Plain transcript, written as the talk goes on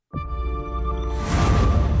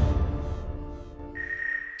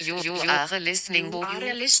You are listening.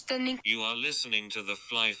 You are listening to the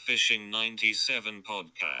Fly Fishing 97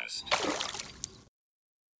 podcast.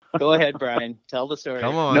 Go ahead, Brian. Tell the story.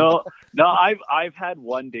 Come on. No, I've had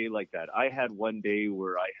one day like that. I had one day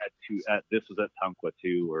where I had two. This was at Tonquah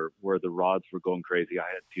too, where the rods were going crazy. I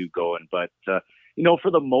had two going, but for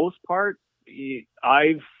the most part,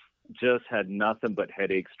 I've just had nothing but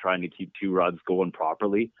headaches trying to keep two rods going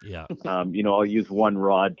properly. Yeah. I'll use one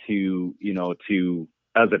rod to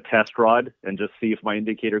as a test rod and just see if my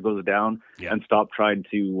indicator goes down and stop trying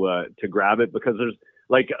to grab it, because there's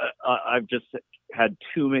I've just had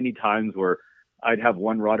too many times where I'd have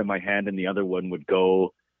one rod in my hand and the other one would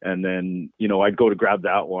go, and then I'd go to grab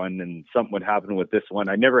that one and something would happen with this one.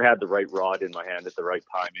 I never had the right rod in my hand at the right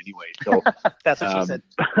time anyway. So that's what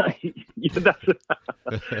she said.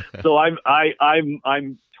 So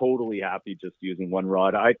I'm totally happy just using one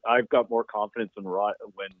rod. I've got more confidence in rod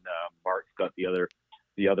when Mark's got the other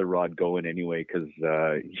rod going anyway, because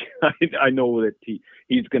I know that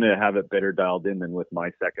he's going to have it better dialed in than with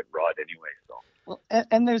my second rod anyway. So. Well,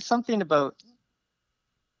 and there's something about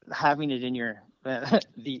having it in your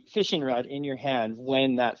the fishing rod in your hand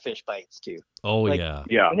when that fish bites too. Oh, yeah.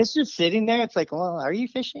 Yeah. And it's just sitting there. It's like, well, are you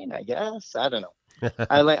fishing? I guess. I don't know.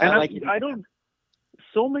 I don't.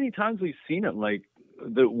 So many times we've seen it.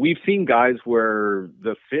 We've seen guys where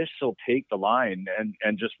the fish will take the line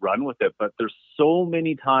and just run with it, but there's so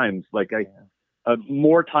many times,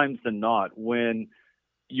 more times than not, when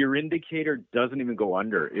your indicator doesn't even go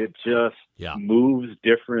under. It just moves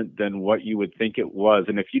different than what you would think it was.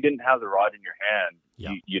 And if you didn't have the rod in your hand,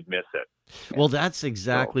 you'd miss it. Well, that's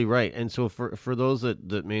exactly right. And so for those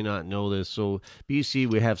that may not know this, so BC,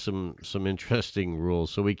 we have some interesting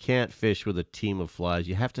rules. So we can't fish with a team of flies.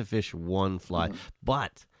 You have to fish one fly. Mm-hmm.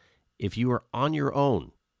 But if you are on your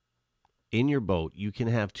own in your boat, you can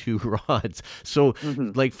have two rods. So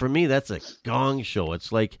for me, that's a gong show.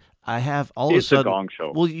 It's like I have all of a sudden. It's a gong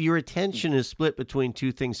show. Well, your attention is split between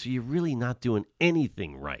two things, so you're really not doing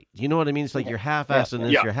anything right. You know what I mean? It's like you're half-assing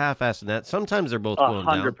this, you're half-assing that. Sometimes they're both going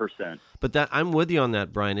 100%. down. But I'm with you on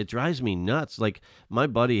that, Brian. It drives me nuts. Like my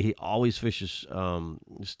buddy, he always fishes,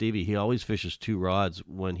 Stevie, he always fishes two rods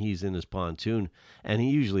when he's in his pontoon, and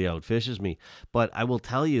he usually outfishes me. But I will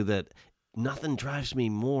tell you that nothing drives me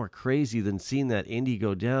more crazy than seeing that Indy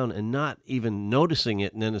go down and not even noticing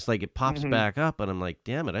it, and then it's like it pops back up, and I'm like,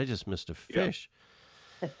 damn it, I just missed a fish.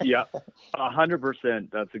 Yeah,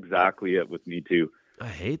 100%. That's exactly it with me too. I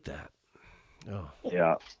hate that. Oh.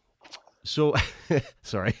 Yeah. So,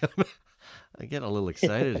 sorry, I get a little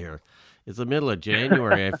excited here. It's the middle of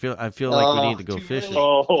January. I feel like we need to go fishing.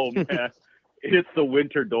 Oh man, it's the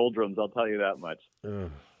winter doldrums. I'll tell you that much.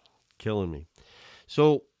 Killing me.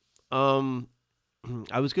 So.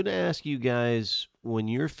 I was going to ask you guys, when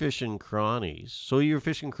you're fishing crawnies, so you're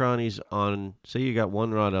fishing crawnies on, say you got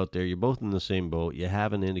one rod out there, you're both in the same boat, you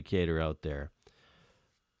have an indicator out there,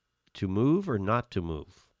 to move or not to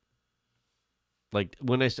move? Like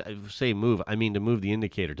when I say move, I mean to move the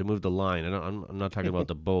indicator, to move the line. I'm not talking about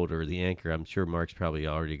the boat or the anchor. I'm sure Mark's probably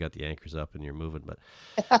already got the anchors up and you're moving, but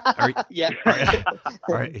yeah.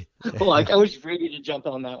 Well, I was ready to jump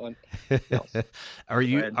on that one. Are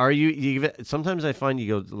you sometimes I find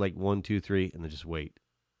you go like 1, 2, 3 and then just wait.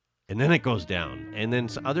 And then it goes down. And then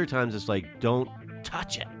other times it's like, don't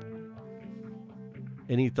touch it.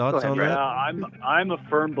 Any thoughts on that? I'm a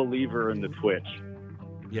firm believer in the twitch.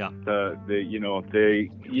 Yeah.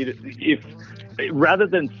 If rather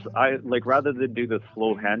than do the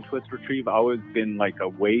slow hand twist retrieve, I always been like a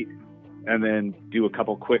wait and then do a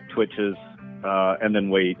couple quick twitches, and then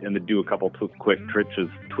wait and then do a couple quick twitches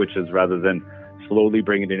rather than slowly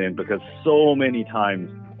bringing it in, because so many times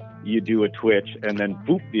you do a twitch and then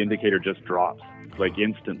boop, the indicator just drops like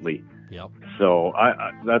instantly. Yep. So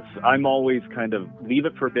I'm always kind of leave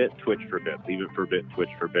it for a bit, twitch for a bit, leave it for a bit, twitch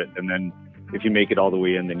for a bit, and then if you make it all the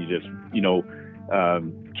way in, then you just,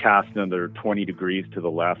 cast another 20 degrees to the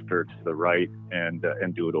left or to the right and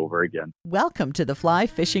do it over again. Welcome to the Fly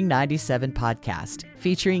Fishing 97 podcast,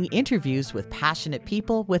 featuring interviews with passionate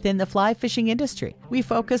people within the fly fishing industry. We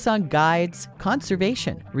focus on guides,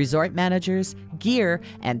 conservation, resort managers, gear,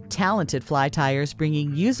 and talented fly tyers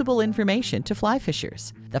bringing usable information to fly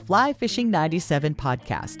fishers. The Fly Fishing 97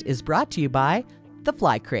 podcast is brought to you by The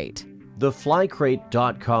Fly Crate.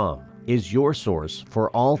 TheFlyCrate.com is your source for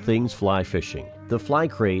all things fly fishing. The Fly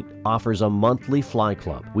Crate offers a monthly fly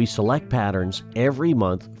club. We select patterns every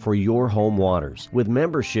month for your home waters. With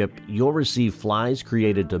membership, you'll receive flies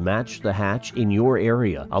created to match the hatch in your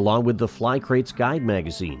area, along with the Fly Crate's guide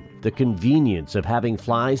magazine. The convenience of having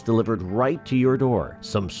flies delivered right to your door.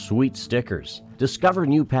 Some sweet stickers. Discover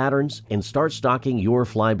new patterns and start stocking your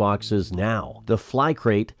fly boxes now.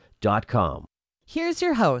 theflycrate.com. Here's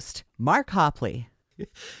your host, Mark Hopley.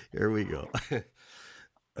 Here we go.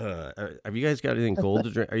 Have you guys got anything cold to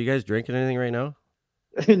drink? Are you guys drinking anything right now?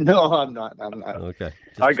 No, I'm not. Okay.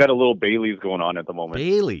 I got a little Bailey's going on at the moment.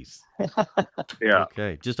 Bailey's. Yeah.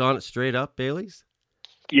 Okay. Just on it straight up, Bailey's?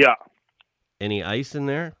 Yeah. Any ice in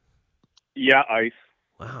there? Yeah, ice.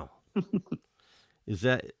 Wow. Is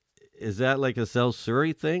that like a South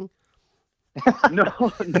Surrey thing? No.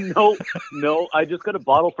 I just got a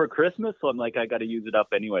bottle for Christmas, so I'm like, I got to use it up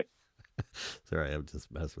anyway. Sorry, I'm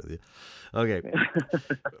just messing with you. Okay.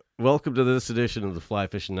 Welcome to this edition of the Fly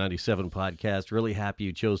Fishing 97 podcast. Really happy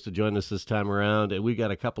you chose to join us this time around. And we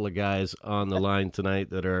got a couple of guys on the line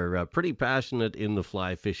tonight that are pretty passionate in the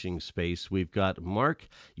fly fishing space. We've got Mark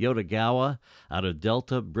Yotagawa out of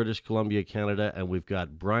Delta, British Columbia, Canada. And we've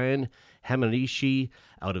got Brian Hamanishi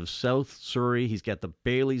out of South Surrey. He's got the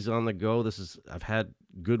Baileys on the go. I've had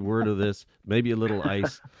good word of this, maybe a little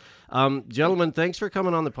ice. Gentlemen, thanks for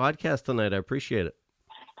coming on the podcast tonight. I appreciate it.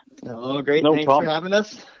 Oh, great. No Thanks problem. for having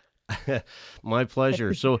us. My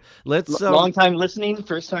pleasure. So let's Long time listening,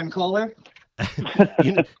 first time caller.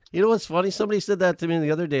 you know what's funny? Somebody said that to me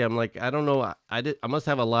the other day. I'm like, I don't know. I must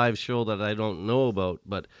have a live show that I don't know about.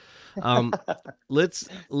 But let's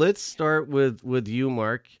start with you,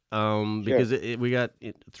 Mark, because we got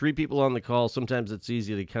three people on the call. Sometimes it's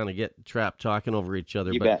easy to kind of get trapped talking over each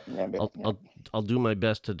other. You but bet. Yeah, I bet. I'll do my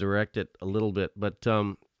best to direct it a little bit. But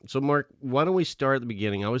so, Mark, why don't we start at the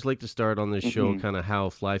beginning? I always like to start on this show kind of how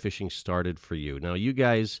fly fishing started for you. Now, you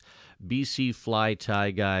guys, BC fly tie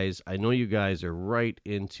guys, I know you guys are right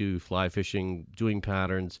into fly fishing, doing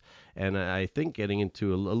patterns, and I think getting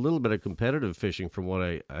into a little bit of competitive fishing from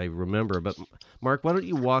what I remember. But, Mark, why don't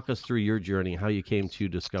you walk us through your journey, how you came to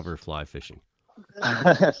discover fly fishing?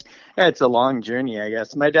 Yeah, it's a long journey, I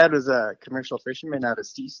guess. My dad was a commercial fisherman out of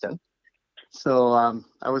Steeston. So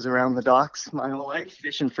I was around the docks my whole life,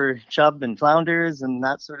 fishing for chub and flounders and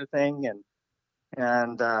that sort of thing,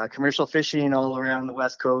 and commercial fishing all around the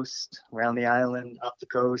West Coast, around the island, up the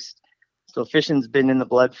coast. So fishing's been in the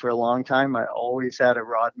blood for a long time. I always had a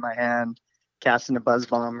rod in my hand, casting a buzz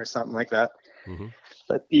bomb or something like that. Mm-hmm.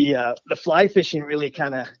 But the fly fishing really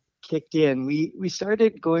kind of kicked in. We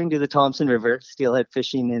started going to the Thompson River steelhead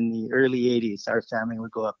fishing in the early 80s. Our family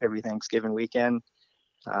would go up every Thanksgiving weekend.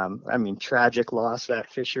 Tragic loss,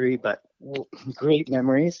 that fishery, but great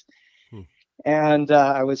memories. And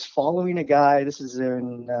I was following a guy, this is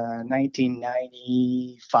in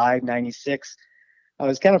 1995, 96. I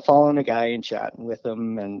was kind of following a guy and chatting with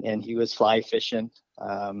him, and he was fly fishing.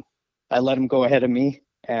 I let him go ahead of me,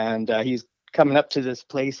 and he's coming up to this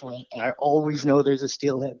place where I always know there's a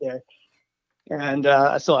steelhead there. And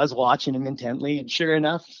so I was watching him intently, and sure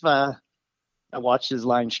enough, I watched his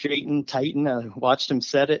line straighten, tighten. I watched him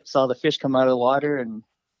set it, saw the fish come out of the water, and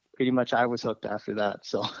pretty much I was hooked after that.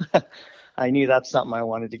 So I knew that's something I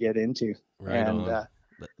wanted to get into. Right and on.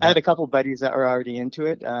 I had a couple buddies that were already into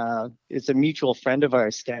it. It's a mutual friend of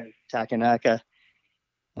ours, Stan Takanaka,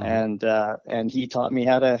 and he taught me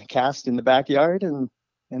how to cast in the backyard, and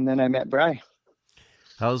then I met Bry.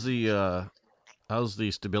 How's the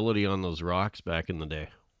stability on those rocks back in the day?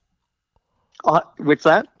 What's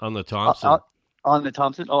that? On the Thompson? On the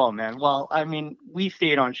Thompson? Oh, man. Well, we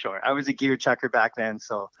stayed on shore. I was a gear chucker back then,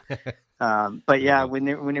 so. But yeah, when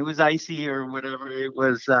it was icy or whatever, it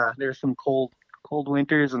was. There's some cold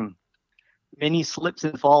winters and many slips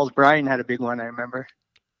and falls. Brian had a big one, I remember.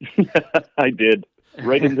 I did.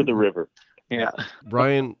 Right into the river. Yeah.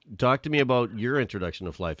 Brian, talk to me about your introduction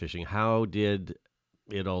to fly fishing. How did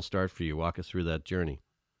it all start for you? Walk us through that journey.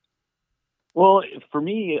 Well, for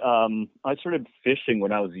me, I started fishing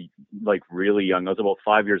when I was really young. I was about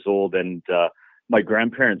 5 years old, and my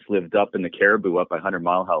grandparents lived up in the Caribou up by 100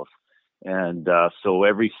 Mile House. And so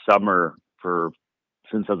every summer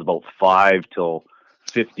since I was about 5 till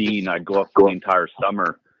 15, I'd go up the entire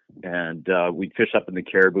summer, and we'd fish up in the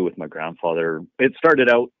Caribou with my grandfather. It started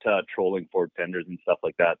out trolling fork tenders and stuff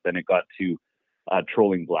like that. Then it got to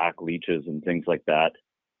trolling black leeches and things like that.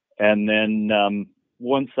 And then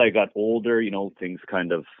once I got older, things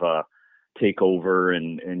kind of take over,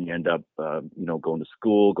 and you end up, going to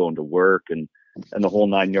school, going to work, and the whole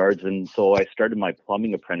 9 yards. And so I started my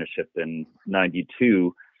plumbing apprenticeship in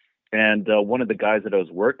 92. And one of the guys that I was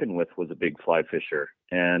working with was a big fly fisher.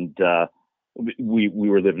 And we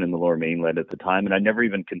were living in the Lower Mainland at the time, and I never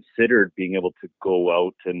even considered being able to go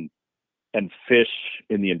out and fish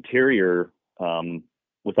in the interior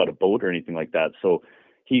without a boat or anything like that. So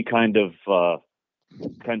he kind of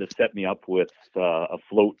set me up with a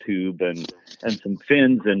float tube and some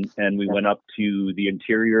fins, and we went up to the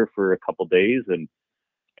interior for a couple days, and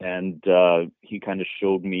he kind of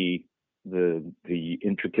showed me the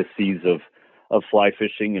intricacies of fly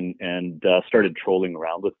fishing, and started trolling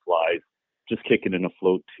around with flies, just kicking in a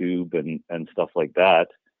float tube and stuff like that.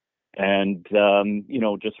 And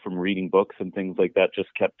just from reading books and things like that, just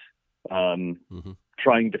kept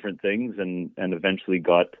trying different things, and eventually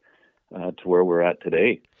got to where we're at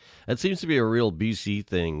today. That seems to be a real BC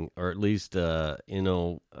thing, or at least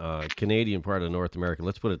Canadian part of North America.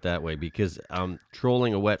 Let's put it that way, because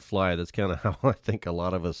trolling a wet fly, that's kind of how I think a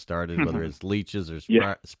lot of us started, whether it's leeches or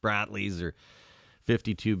Spratlys or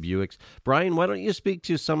 52 Buicks. Brian, why don't you speak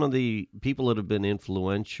to some of the people that have been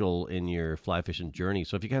influential in your fly fishing journey?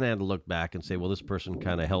 So if you kind of had to look back and say, well, this person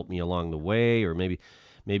kind of helped me along the way, or maybe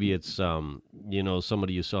it's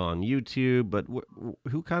somebody you saw on YouTube, but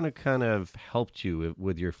who kind of helped you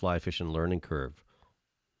with your fly fishing learning curve?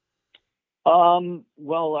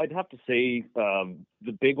 Well, I'd have to say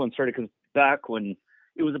the big one started because back when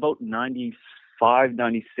it was about 95,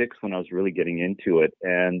 96 when I was really getting into it,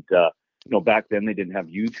 and back then they didn't have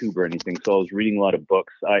YouTube or anything, so I was reading a lot of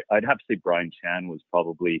books. I'd have to say Brian Chan was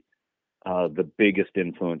probably the biggest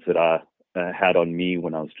influence that I had on me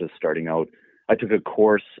when I was just starting out. I took a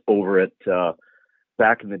course over at,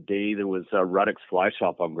 back in the day, there was Ruddock's Fly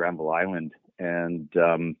Shop on Granville Island, and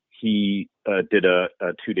he did a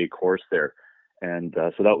 2-day course there. And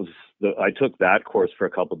so that was, I took that course for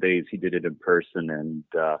a couple of days. He did it in person, and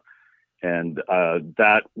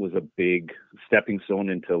that was a big stepping stone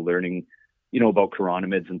into learning, about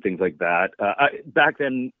chironomids and things like that. Back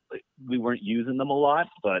then, we weren't using them a lot,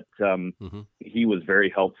 but he was very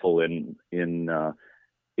helpful in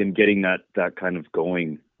getting that kind of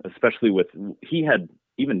going, especially with, he had,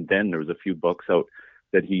 even then there was a few books out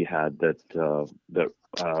that he had that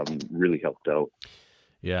really helped out.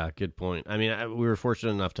 Yeah, good point. I mean, we were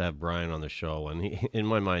fortunate enough to have Brian on the show, and in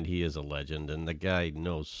my mind, he is a legend, and the guy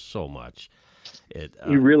knows so much.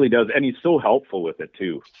 He really does, and he's so helpful with it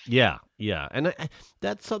too. Yeah, and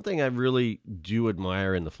that's something I really do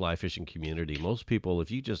admire in the fly fishing community. Most people,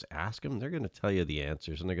 if you just ask them, they're going to tell you the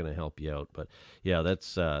answers, and they're going to help you out. But yeah,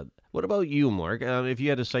 that's. What about you, Mark? If you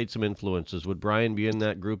had to cite some influences, would Brian be in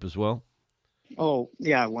that group as well? Oh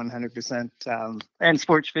yeah, 100%. And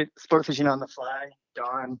sport fishing on the fly,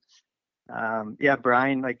 Don.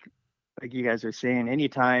 Brian, like you guys are saying,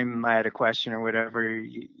 anytime I had a question or whatever,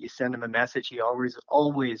 you send him a message, he always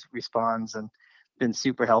responds, and been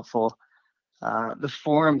super helpful. The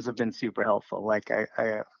forums have been super helpful. Like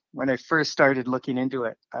I when I first started looking into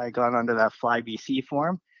it, I got onto that Fly BC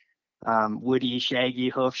forum. Woody, Shaggy,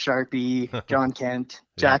 Hoof, Sharpie, John Kent,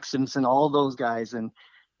 Jack Simpson, all those guys, and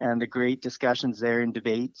the great discussions there and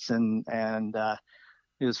debates, and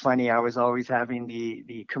it was funny. I was always having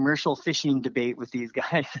the commercial fishing debate with these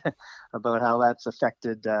guys about how that's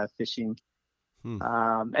affected fishing.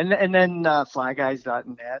 And then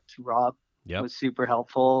flyguys.net, Rob was super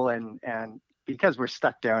helpful, and because we're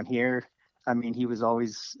stuck down here, I mean, he was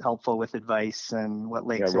always helpful with advice and what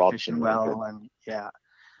lakes are fishing well, and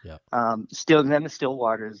still, then the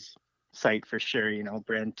Stillwaters site for sure.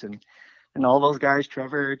 Brent and all those guys,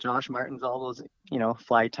 Trevor, Josh Martins, all those,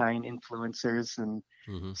 fly tying influencers, and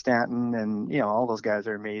Stanton, and, all those guys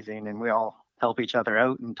are amazing. And we all help each other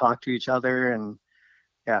out and talk to each other. And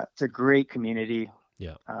yeah, it's a great community.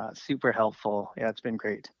 Yeah. Super helpful. Yeah, it's been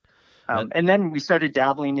great. And then we started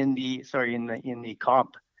dabbling in the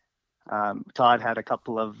comp. Todd had a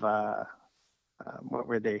couple of, what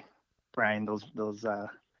were they, Brian, those those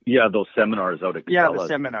seminars out at Cabela's. Yeah, the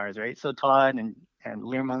seminars, right? So Todd and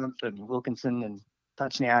Learmonth and Wilkinson and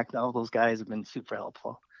Touchniak, all those guys have been super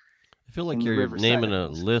helpful. I feel like you're naming a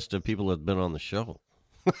list of people that have been on the show.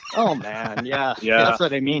 Oh man, yeah. That's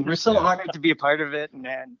what I mean. We're so honored to be a part of it,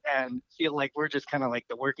 and feel like we're just kind of like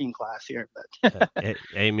the working class here. But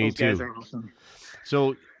hey, me those too. Guys are awesome.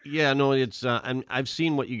 So yeah, no, it's I've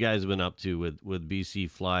seen what you guys have been up to with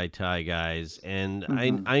BC Fly Tie guys, and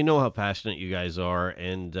I know how passionate you guys are,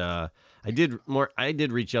 and I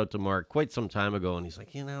did reach out to Mark quite some time ago, and he's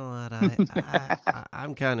like, you know what,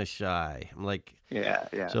 I'm kind of shy. I'm like,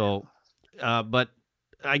 yeah. So, but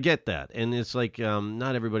I get that, and it's like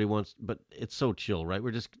not everybody wants, but it's so chill, right?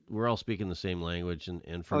 We're all speaking the same language,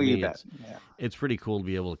 and for me, it's pretty cool to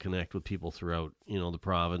be able to connect with people throughout, the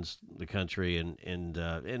province, the country, and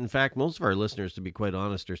in fact, most of our listeners, to be quite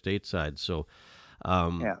honest, are stateside. So,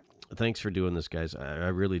 Thanks for doing this, guys. I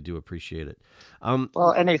really do appreciate it.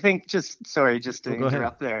 Well, and I think just to go ahead.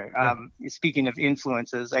 interrupt there. Speaking of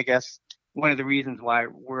influences, I guess one of the reasons why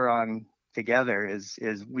we're on together is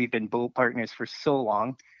we've been boat partners for so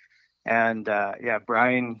long, and yeah,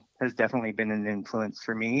 Brian has definitely been an influence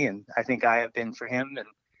for me, and I think I have been for him,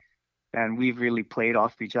 and we've really played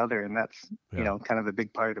off each other, and that's you know kind of a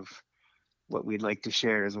big part of what we'd like to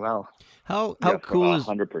share as well. How cool is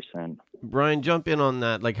 100%. Brian? Jump in on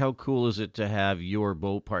that. Like, how cool is it to have your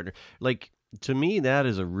boat partner? Like, to me, that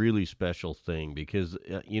is a really special thing because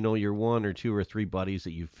you know, you're one or two or three buddies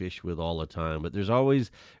that you fish with all the time, but there's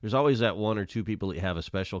always that one or two people that you have a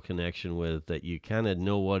special connection with that you kind of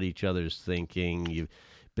know what each other's thinking. You've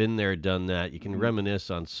been there, done that. You can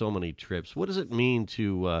reminisce on so many trips. What does it mean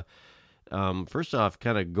to first off,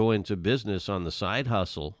 kind of go into business on the side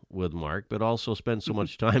hustle with Mark, but also spend so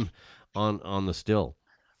much time on the still?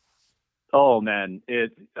 Oh man,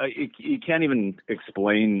 you can't even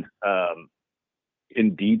explain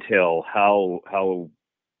in detail how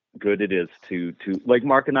good it is to like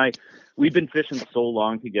Mark and I. We've been fishing so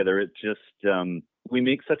long together. It just we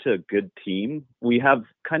make such a good team. We have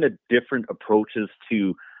kind of different approaches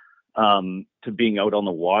to being out on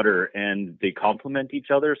the water, and they complement each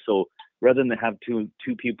other. So rather than have two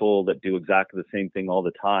people that do exactly the same thing all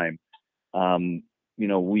the time, you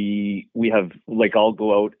know, we have, like, I'll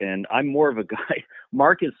go out and I'm more of a guy.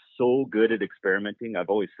 Mark is so good at experimenting. I've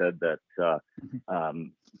always said that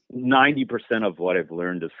 90% of what I've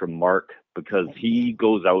learned is from Mark because he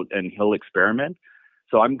goes out and he'll experiment.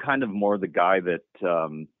 So I'm kind of more the guy that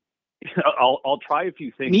I'll try a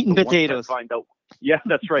few things. Meat and potatoes. Find out. Yeah,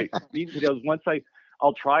 that's right. Meat and potatoes.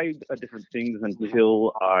 I'll try different things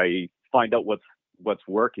until I find out what's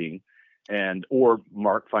working, or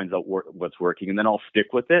Mark finds out what's working, and then I'll stick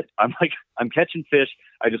with it. I'm like, I'm catching fish.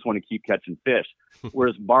 I just want to keep catching fish.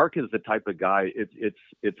 Whereas Mark is the type of guy.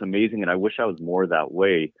 It's amazing, and I wish I was more that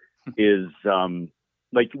way. Is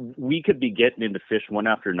like we could be getting into fish one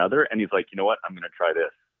after another, and he's like, you know what, I'm going to try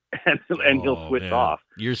this, and he'll switch off.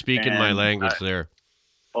 You're speaking my language there.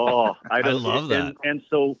 Oh, I love that. And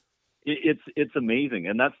so it's amazing,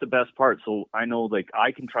 and that's the best part. So I know, like,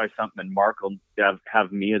 I can try something, and Mark will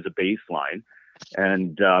have me as a baseline,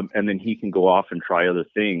 and then he can go off and try other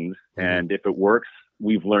things. Mm-hmm. And if it works,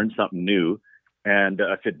 we've learned something new. And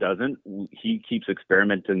if it doesn't, he keeps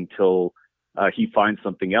experimenting until he finds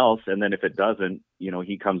something else. And then if it doesn't, you know,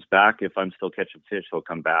 he comes back. If I'm still catching fish, he'll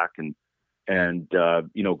come back and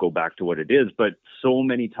you know, go back to what it is. But so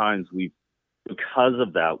many times because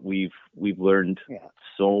of that, we've learned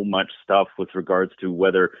so much stuff with regards to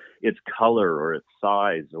whether it's color or it's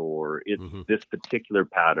size or it's this particular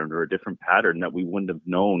pattern or a different pattern that we wouldn't have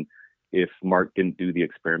known if Mark didn't do the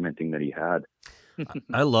experimenting that he had.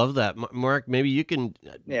 I love that. Mark, maybe you can,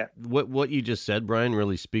 what you just said, Brian,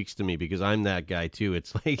 really speaks to me because I'm that guy too.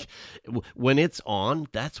 It's like when it's on,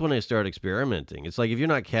 that's when I start experimenting. It's like, if you're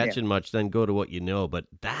not catching much, then go to what you know. But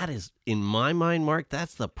that is, in my mind, Mark,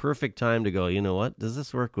 that's the perfect time to go, you know what? Does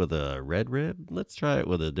this work with a red rib? Let's try it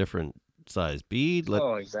with a different size bead.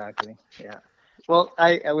 Oh, exactly. Yeah. Well,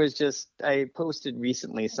 I posted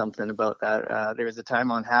recently something about that. There was a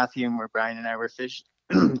time on Halcyon where Brian and I were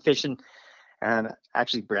fishing. And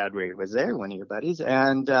actually, Brad Ray was there, one of your buddies,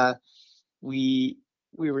 and we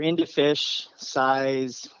were into fish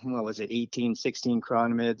size. What was it? 18, 16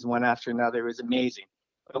 chironomids, one after another. It was amazing.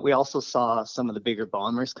 But we also saw some of the bigger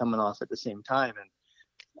bombers coming off at the same time,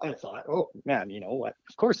 and I thought, oh man, you know what?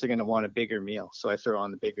 Of course they're going to want a bigger meal. So I throw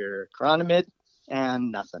on the bigger chironomid,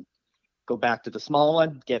 and nothing. Go back to the small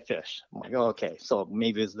one, get fish. I'm like, oh, okay, so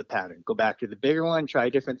maybe it's the pattern. Go back to the bigger one, try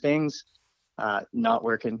different things. Not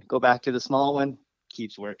working. Go back to the small one,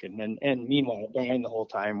 keeps working. And meanwhile, Brian the whole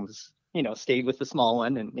time was, you know, stayed with the small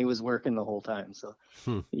one, and it was working the whole time. So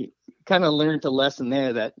you kind of learned a lesson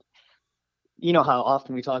there that, you know, how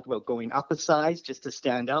often we talk about going up a size just to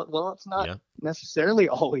stand out. Well, it's not necessarily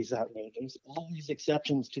always that way. There's always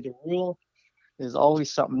exceptions to the rule. There's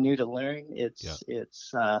always something new to learn.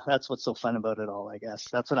 It's that's what's so fun about it all, I guess.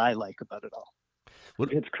 That's what I like about it all.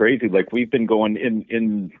 It's crazy. Like, we've been going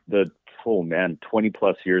in the 20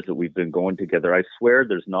 plus years that we've been going together. I swear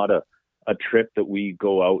there's not a trip that we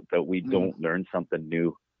go out that we don't learn something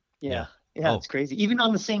new. Yeah. It's crazy. Even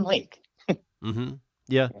on the same lake.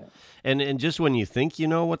 Yeah. And just when you think you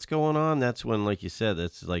know what's going on, that's when, like you said,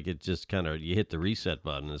 it's like it just kind of, you hit the reset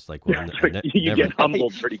button. It's like, well, you get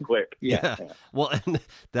humbled pretty quick. Yeah. Well, and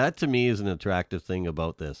that to me is an attractive thing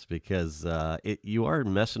about this because you are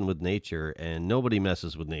messing with nature, and nobody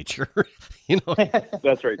messes with nature. You know.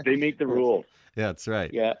 That's right. They make the rules. Yeah, that's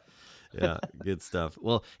right. Yeah. Yeah, good stuff.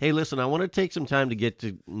 Well, hey, listen, I want to take some time to get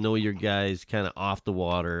to know your guys kind of off the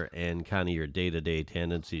water and kind of your day-to-day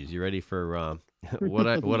tendencies. You ready for what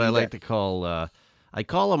I You like bet. to call I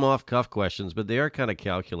call them off-cuff questions, but they are kind of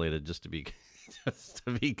calculated just to be just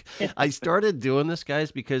to be I started doing this,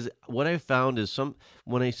 guys, because what I found is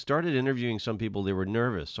when I started interviewing some people, they were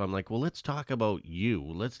nervous. So I'm like, well, let's talk about you.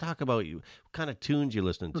 Let's talk about you. What kind of tunes you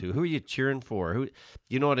listening to? Who are you cheering for? Who,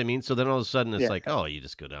 you know what I mean? So then all of a sudden it's Yeah. like, oh, you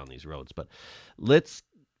just go down these roads. But let's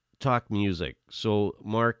talk music. So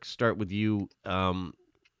Mark, start with you.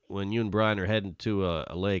 When you and Brian are heading to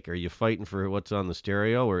a lake, are you fighting for what's on the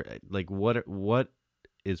stereo, or like what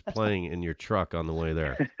is playing in your truck on the way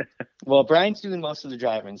there? Well, Brian's doing most of the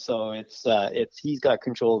driving, so it's he's got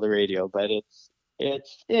control of the radio, but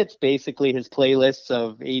it's basically his playlists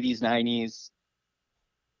of 80s, 90s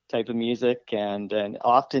type of music, and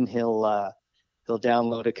often he'll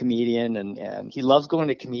download a comedian, and he loves going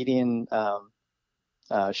to comedian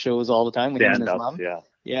shows all the time with him and his Stand-ups, mom. yeah.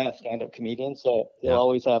 Yeah, stand-up comedian. So he'll Yeah.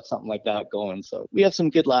 always have something like that going. So we have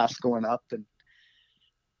some good laughs going up, and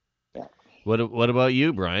yeah. What about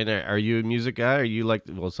you, Brian? Are you a music guy? Or you like?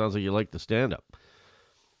 Well, it sounds like you like the stand up.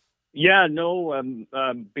 Yeah, no,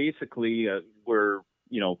 basically, we're,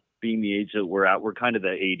 being the age that we're at, we're kind of the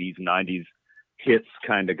 80s, 90s hits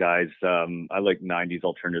kind of guys. I like 90s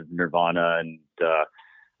alternative Nirvana and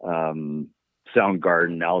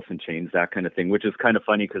Soundgarden, Alice in Chains, that kind of thing, which is kind of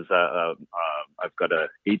funny because I've got a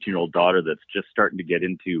 18-year-old daughter that's just starting to get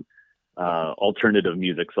into alternative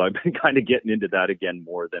music. So I've been kind of getting into that again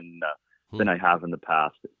more than I have in the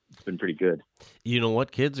past. It's been pretty good. You know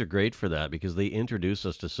what? Kids are great for that because they introduce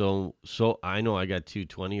us to so. I know I got two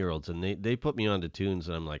 20-year-olds and they put me onto tunes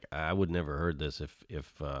and I'm like, I would never heard this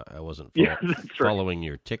if I wasn't Yeah, that's right. following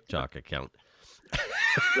your TikTok account.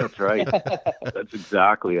 That's right. That's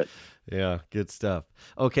exactly it. Yeah, good stuff.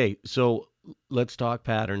 Okay, so let's talk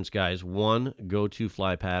patterns, guys. One go-to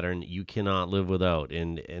fly pattern you cannot live without,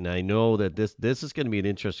 and I know that this is going to be an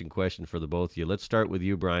interesting question for the both of you. Let's start with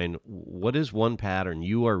you, Brian. What is one pattern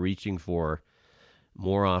you are reaching for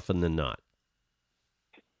more often than not?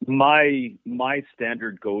 My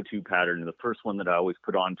standard go-to pattern, the first one that I always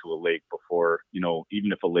put onto a lake before,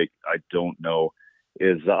 even if a lake I don't know,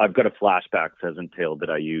 is I've got a flashback pheasant tail that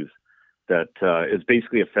I use that is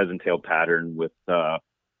basically a pheasant tail pattern with a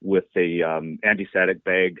anti-static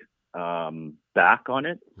bag back on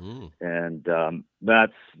it. And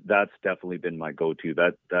that's definitely been my go-to.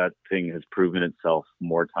 That thing has proven itself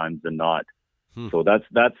more times than not. So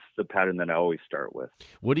that's the pattern that I always start with.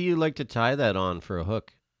 What do you like to tie that on for a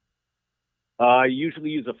hook? I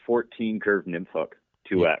usually use a 14 curve nymph hook,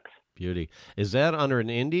 2X. Beauty. Is that under an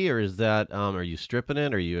Indy or is that are you stripping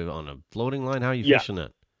it? Are you on a floating line? How are you fishing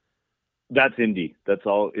it? That's Indy. That's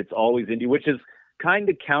all. It's always Indy, which is kind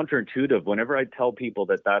of counterintuitive. Whenever I tell people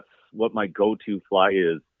that that's what my go-to fly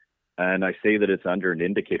is, and I say that it's under an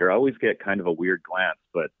indicator, I always get kind of a weird glance.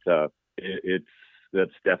 But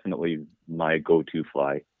that's definitely my go-to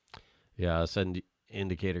fly. Yeah, send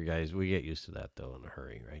indicator guys. We get used to that though in a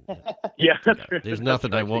hurry, right? Yeah, There's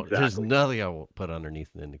nothing I won't. Exactly. There's nothing I won't put underneath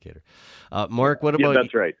an indicator. Mark, what about? Yeah,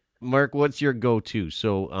 that's right. Mark, what's your go-to?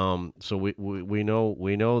 So, so we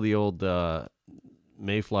know the old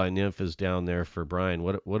Mayfly nymph is down there for Brian.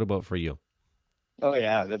 What about for you? Oh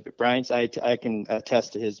yeah, Brian's. I can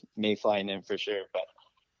attest to his Mayfly nymph for sure. But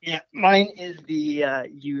yeah, mine is the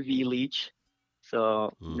UV leech.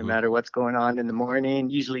 So no matter what's going on in the morning,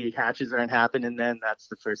 usually hatches aren't happening. Then that's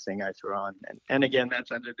the first thing I throw on. And again,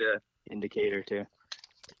 that's under the indicator too.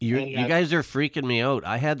 You guys are freaking me out.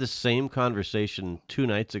 I had the same conversation 2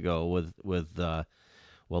 nights ago with the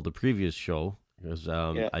previous show because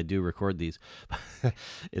I do record these.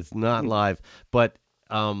 It's not live, but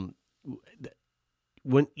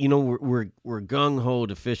when we're gung ho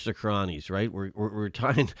to fish the crawnies, right?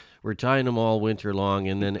 We're tying them all winter long,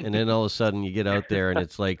 and then all of a sudden you get out there and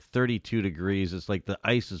it's like 32 degrees. It's like the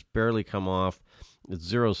ice has barely come off. It's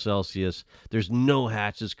 0 Celsius. There's no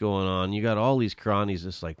hatches going on. You got all these crawnies.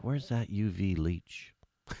 It's like, where's that UV leech?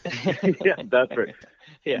 Yeah, that's right.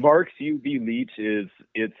 Yeah. Mark's UV leech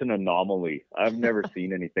it's an anomaly. I've never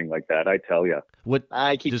seen anything like that. I tell you. What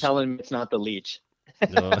I keep telling him it's not the leech.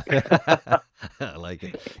 No. I like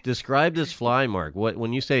it. Describe this fly, Mark.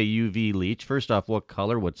 When you say UV leech, first off, what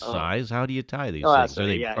color, what size? How do you tie these things?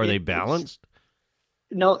 Are they balanced?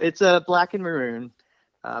 No, it's a black and maroon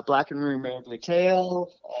marabou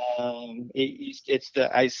tail.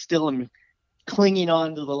 I still am clinging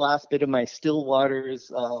on to the last bit of my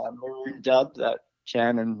Stillwater's maroon dub that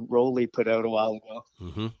Chan and Rowley put out a while ago.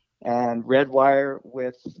 Mm-hmm. And red wire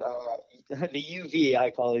with the UV I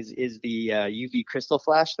call is the UV crystal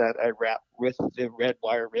flash that I wrap with the red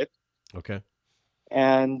wire rib, Okay.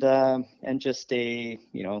 and just a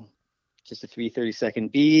just a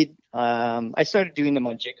 3/32 bead. I started doing them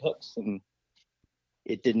on jig hooks, and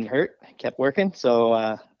it didn't hurt. I kept working,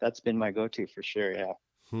 so that's been my go-to for sure. Yeah.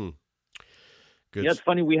 Good. Yeah, it's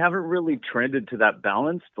funny. We haven't really trended to that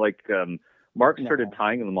balance. Like Mark No. started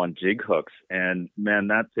tying them on jig hooks, and man,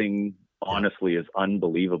 that thing honestly is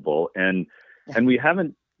unbelievable. And we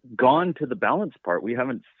haven't gone to the balance part. We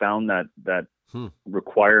haven't found that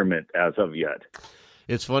requirement as of yet.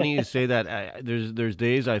 It's funny you say that. There's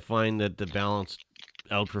days I find that the balance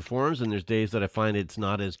outperforms, and there's days that I find it's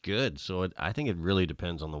not as good. So I think it really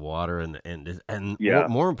depends on the water and Yeah.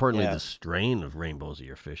 more importantly Yeah. the strain of rainbows that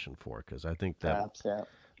you're fishing for, because I think that Yeah.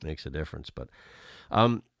 makes a difference. But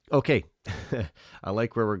okay, I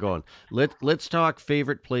like where we're going. Let's talk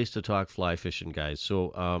favorite place to talk fly fishing, guys.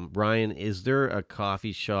 So Brian, is there a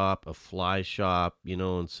coffee shop, a fly shop,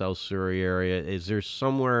 in South Surrey area? Is there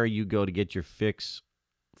somewhere you go to get your fix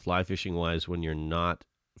fly fishing wise when you're not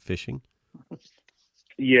fishing?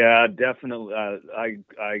 Yeah, definitely.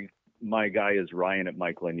 My guy is Ryan at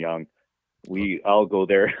Michael and Young. I'll go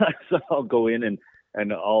there. So I'll go in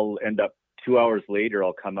and I'll end up 2 hours later.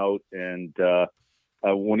 I'll come out and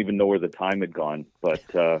I won't even know where the time had gone. But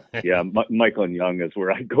yeah, Michael and Young is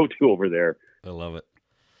where I go to over there. I love it.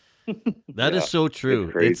 That is Yeah, so true.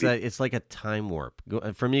 it's crazy. It's like a time warp.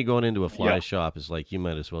 For me, going into a fly Yeah. shop is like you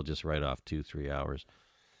might as well just write off 2-3 hours.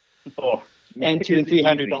 Oh, And it's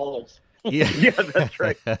 $200-$300. Yeah, Yeah, that's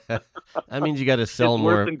right. That means you got to It's sell worse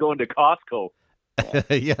more. than going to Costco.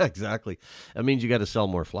 Yeah, exactly. That means you got to sell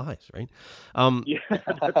more flies, right? Yeah,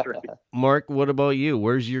 that's right. Mark, what about you?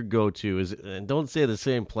 Where's your go-to? And don't say the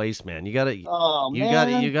same place, man. You got to. Oh You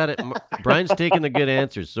man. got it. Brian's taking the good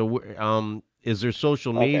answers. So, is there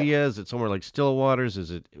social Okay. media? Is it somewhere like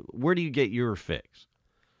Stillwaters? Where do you get your fix?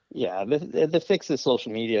 Yeah, the fix is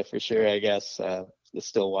social media for sure, I guess. The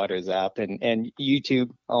Stillwaters app and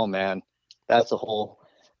YouTube. Oh man, that's a whole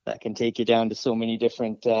that can take you down to so many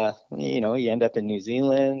different. You end up in New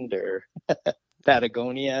Zealand or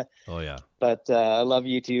Patagonia. Oh yeah. But I love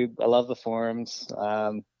YouTube. I love the forums.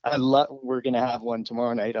 We're gonna have one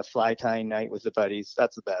tomorrow night, a fly tying night with the buddies.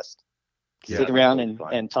 That's the best. Yeah, Sit around that's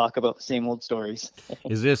fun. and talk about the same old stories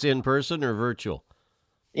Is this in person or virtual?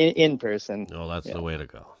 in person. No, that's Yeah. the way to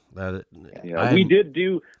go. That Yeah, we did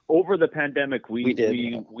do over the pandemic. We did,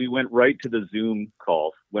 yeah. We went right to the Zoom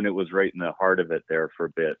calls when it was right in the heart of it there for a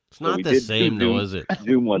bit. It's So not we the did same do though, is it?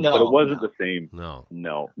 Zoom ones, No, but it wasn't no. the same. No.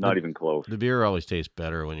 No, not even close. The beer always tastes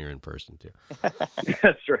better when you're in person too.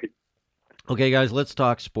 That's right. Okay, guys, let's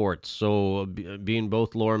talk sports. So, being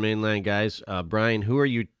both Lower Mainland guys, Brian, who are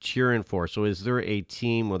you cheering for? So, is there a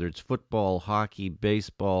team, whether it's football, hockey,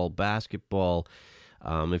 baseball, basketball,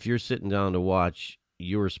 if you're sitting down to watch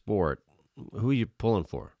your sport, who are you pulling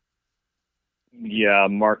for? Yeah,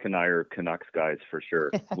 Mark and I are Canucks guys for sure.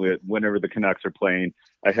 Whenever the Canucks are playing,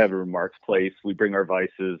 I have a Mark's place. We bring our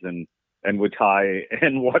vices and we tie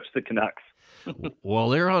and watch the Canucks. Well,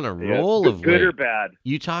 they're on a Yeah, roll of good late. or bad.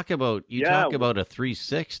 You talk about Yeah. a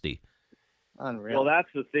 360. Unreal. Well, that's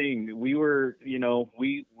the thing. We were,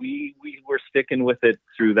 we were sticking with it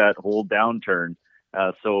through that whole downturn.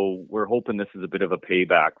 So we're hoping this is a bit of a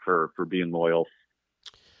payback for being loyal.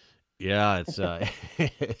 Yeah, it's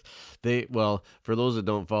for those that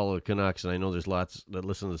don't follow the Canucks, and I know there's lots that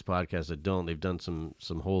listen to this podcast that don't, they've done some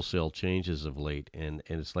wholesale changes of late, and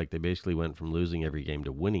it's like they basically went from losing every game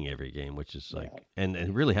to winning every game, which is like, and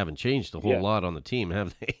really haven't changed a whole Yeah. lot on the team,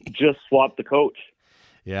 have they? Just swap the coach.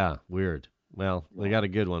 Yeah, weird. Well, they got a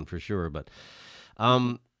good one for sure, but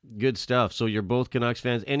good stuff. So you're both Canucks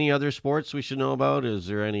fans. Any other sports we should know about? Is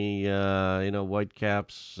there any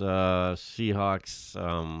Whitecaps, Seahawks,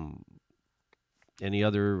 any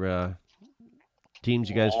other teams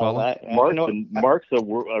you guys follow? Mark's a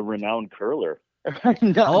renowned curler.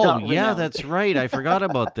 That's right. I forgot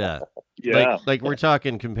about that. Yeah. Like we're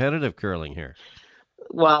talking competitive curling here.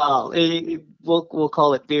 Well, we'll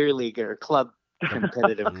call it beer league or club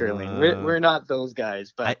competitive curling. We're not those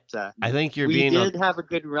guys, but I think you're we being. did have a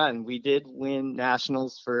good run. We did win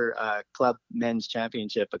nationals for club men's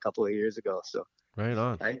championship a couple of years ago. So Right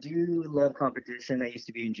on. I do love competition. I used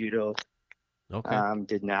to be in judo. Okay.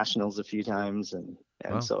 Did nationals a few times, and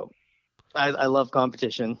Wow. so I love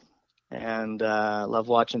competition and love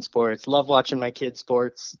watching sports. Love watching my kids'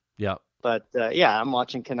 sports. Yeah. But I'm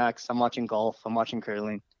watching Canucks. I'm watching golf. I'm watching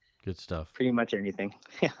curling. Good stuff. Pretty much anything.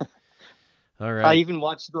 All I right. even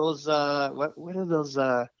watch those. What are those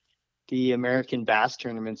the American bass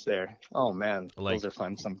tournaments there. Oh man, Like those are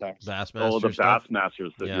fun sometimes. Bassmaster Oh, the stuff.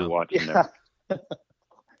 Bassmasters that Yeah. you're watching there.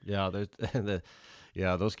 Yeah,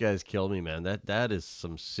 yeah, those guys kill me, man. That is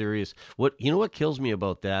some serious. What kills me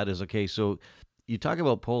about that is, okay, so you talk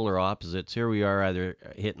about polar opposites. Here we are, either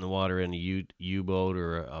hitting the water in a U-boat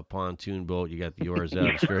or a pontoon boat. You got the oars out.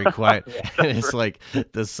 It's very quiet, and it's like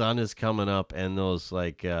the sun is coming up, and those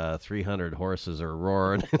 300 horses are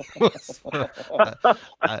roaring.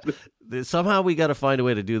 Somehow we got to find a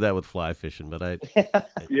way to do that with fly fishing, but Yeah,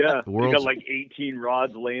 The you world's- got like 18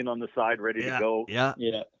 rods laying on the side ready to go. yeah.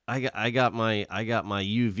 Yeah. I got my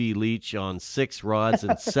UV leech on 6 rods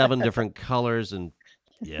in 7 different colors, and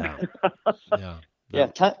yeah. Yeah,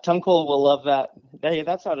 Tunkel will love that. Hey,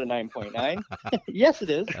 that's not a 9.9. Yes,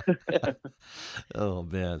 it is. Oh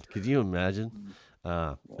man, could you imagine?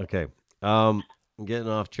 Okay. I'm getting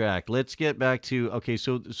off track. Let's get back to, okay,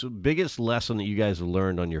 so biggest lesson that you guys have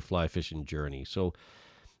learned on your fly fishing journey. So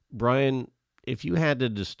Brian, if you had to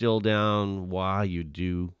distill down why you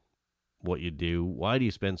do what you do, why do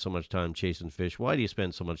you spend so much time chasing fish? Why do you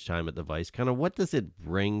spend so much time at the Vice? Kind of what does it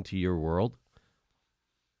bring to your world?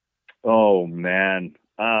 Oh man,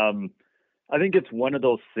 I think it's one of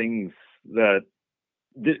those things that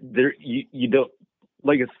there you don't,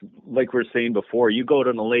 like we're saying before. You go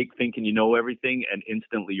to the lake thinking you know everything, and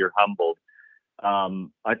instantly you're humbled.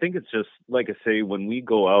 I think it's just like I say, when we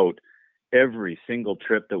go out, every single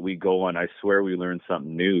trip that we go on, I swear we learn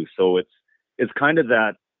something new. So it's kind of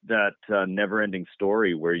that never-ending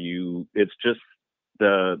story where it's just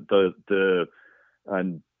the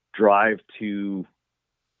drive to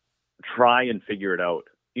try and figure it out,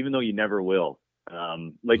 even though you never will.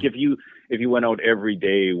 Like if you went out every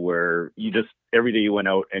day, where every day you went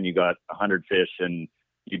out and you got 100 fish, and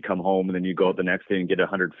you'd come home and then you go out the next day and get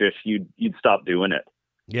 100 fish, you'd stop doing it.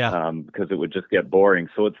 Yeah. Because it would just get boring.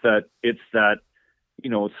 So it's that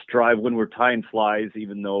strive when we're tying flies,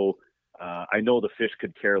 even though I know the fish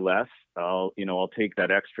could care less. I'll take that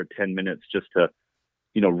extra 10 minutes just to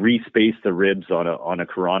respace the ribs on a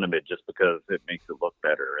chironomid, just because it makes it look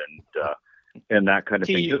better, and that kind of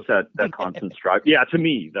To thing. you. Just that constant strive. Yeah, to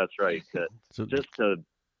me, that's right. So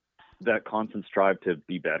That constant strive to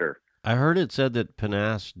be better. I heard it said that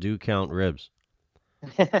Panass do count ribs.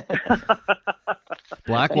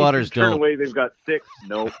 Blackwaters Turn don't. away, they've got 6.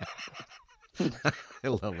 Nope. I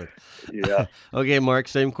love it. Yeah. Okay, Mark,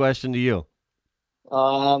 same question to you.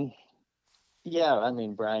 Yeah, I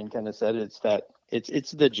mean, Brian kind of said it's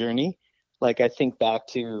the journey. Like, I think back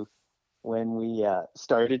to when we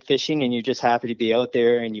started fishing, and you're just happy to be out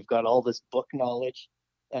there, and you've got all this book knowledge,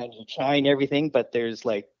 and you're trying everything, but there's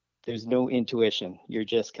no intuition. You're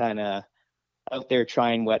just kind of out there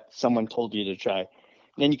trying what someone told you to try. And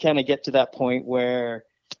then you kind of get to that point where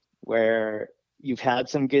you've had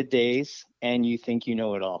some good days, and you think you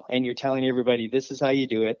know it all, and you're telling everybody, this is how you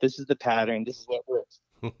do it, this is the pattern, this is what works.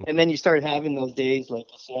 And then you start having those days, like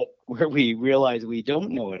you said, where we realize we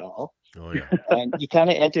don't know it all. Oh yeah. And you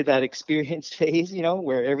kind of enter that experience phase,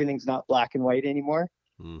 where everything's not black and white anymore.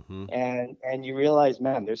 Mm-hmm. And you realize,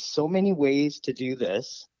 man, there's so many ways to do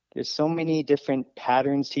this. There's so many different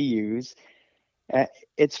patterns to use.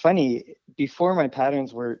 It's funny, before, my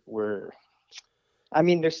patterns were, I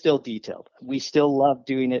mean, they're still detailed. We still love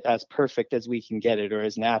doing it as perfect as we can get it, or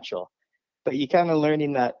as natural. But you kind of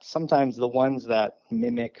learning that sometimes the ones that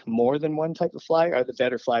mimic more than one type of fly are the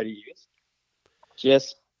better fly to use,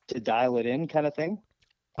 just to dial it in, kind of thing.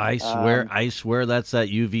 I swear that's that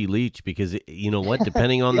UV leech, because you know what?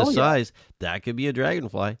 Depending on the Oh, yeah. size, that could be a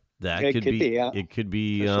dragonfly. That It could could be. be, yeah. It could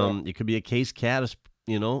be. For sure. It could be a case caddis.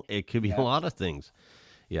 It could be Yeah. a lot of things.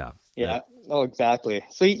 Yeah. Yeah. Oh, exactly.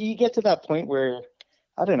 So you get to that point where,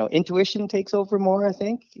 I don't know, intuition takes over more, I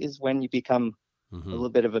think, is when you become a Mm-hmm. little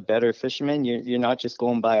bit of a better fisherman. You're not just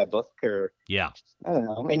going by a book, or Yeah. I don't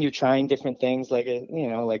know, and you're trying different things. Like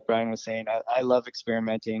like Brian was saying, I love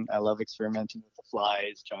experimenting. I love experimenting with the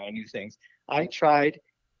flies, trying new things. I tried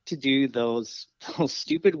to do those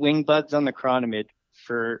stupid wing buds on the chironomid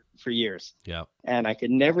for years, Yeah. and I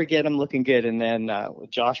could never get them looking good. And then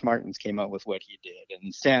Josh Martins came out with what he did,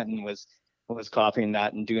 and Stanton was copying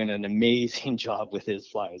that and doing an amazing job with his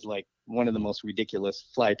flies, like one of the most ridiculous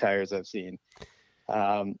fly tires I've seen.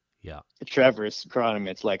 Yeah. Trevor's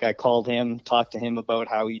chironomids, like, I called him, talked to him about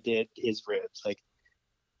how he did his ribs. Like,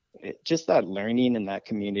 just that learning and that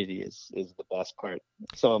community is the best part.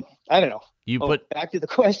 So I don't know. Back to the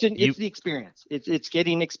question. It's the experience. It's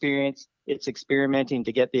getting experience. It's experimenting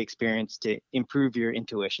to get the experience to improve your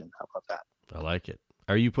intuition. How about that? I like it.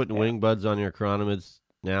 Are you putting wing buds on your chironomids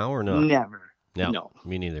now or not? Never. No.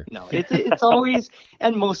 me neither. No, it's always,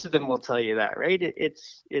 and most of them will tell you that, right?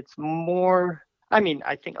 It's more. I mean,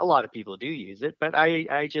 I think a lot of people do use it, but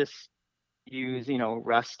I just use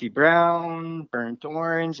rusty brown, burnt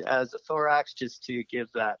orange as a thorax just to give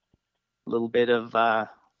that little bit of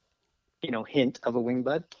hint of a wing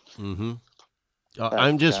bud. Mm-hmm. But,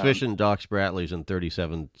 I'm just fishing Doc Spratley's in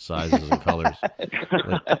 37 sizes and colors.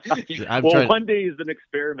 One day is an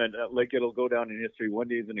experiment. Like, it'll go down in history. One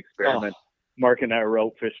day is an experiment. Oh. Mark and I were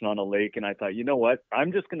out fishing on a lake, and I thought, you know what?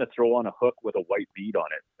 I'm just going to throw on a hook with a white bead on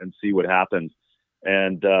it and see what happens.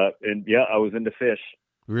 And yeah, I was into fish.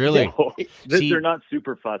 Really? So, they're not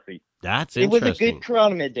super fussy. That's It was interesting. a good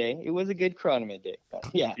chironomid day.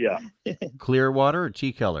 Yeah. Yeah. Clear water or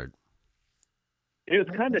tea colored? It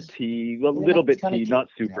was kind of tea, a little bit tea, not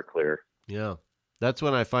super clear. Yeah. That's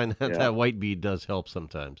when I find that that white bead does help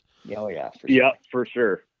sometimes. Oh, yeah. For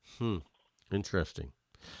sure. Interesting.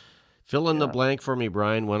 Fill in the blank for me,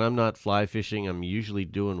 Brian. When I'm not fly fishing, I'm usually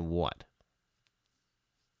doing what?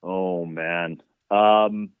 Oh, man.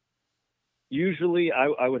 Usually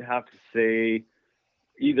I would have to say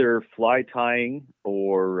either fly tying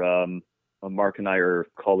or Mark and I are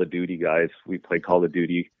Call of Duty guys. We play Call of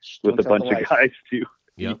Duty with a bunch of guys too.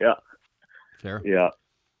 Yep. Yeah. Fair. Yeah.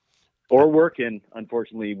 Or working.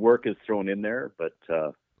 Unfortunately, work is thrown in there, but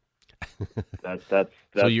that's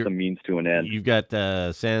the means to an end. You've got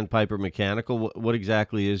Sandpiper Mechanical. What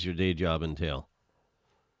exactly is your day job entail?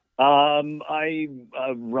 I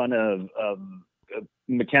run a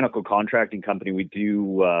mechanical contracting company. We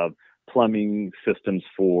do plumbing systems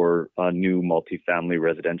for new multifamily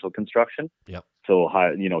residential construction. Yep. So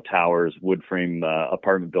towers, wood frame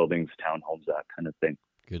apartment buildings, townhomes, that kind of thing.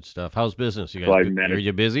 Good stuff. How's business? You guys, are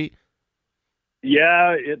you busy?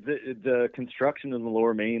 Yeah, the construction in the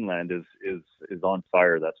Lower Mainland is on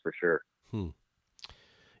fire. That's for sure.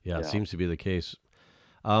 Yeah, it seems to be the case.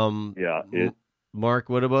 Mark,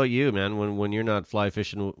 what about you, man? When you're not fly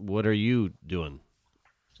fishing, what are you doing?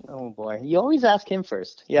 Oh boy, you always ask him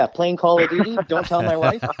first. Yeah, playing Call of Duty. Don't tell my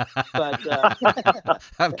wife. But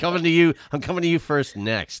I'm coming to you. I'm coming to you first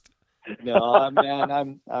next. No, man,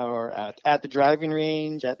 I'm at the driving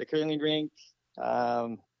range, at the curling rink.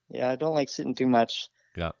 I don't like sitting too much.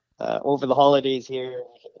 Yeah. Over the holidays here,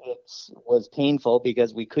 it was painful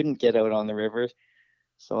because we couldn't get out on the river,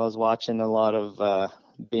 so I was watching a lot of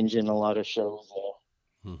binging a lot of shows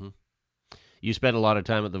there. Mm-hmm. You spend a lot of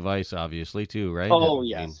time at the Vice, obviously, too, right? Oh,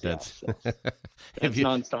 yes. That's you...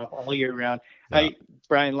 nonstop all year round. Yeah.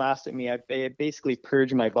 Brian laughed at me. I basically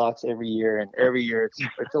purge my box every year, and every year it's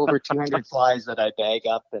over 200 flies that I bag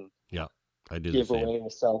up and I do give away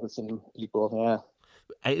or sell to some people.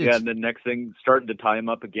 Yeah. And the next thing, starting to tie them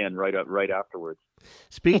up again right afterwards.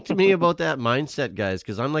 Speak to me about that mindset, guys,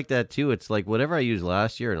 because I'm like that too. It's like whatever I used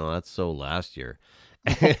last year, and that's so last year.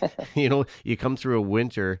 You come through a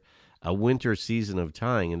winter season of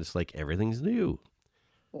tying, and it's like everything's new.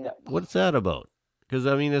 Yeah. What's that about? Because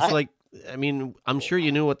I'm sure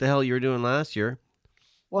you knew what the hell you were doing last year.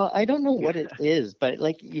 Well, I don't know what it is, but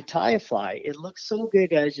like you tie a fly, it looks so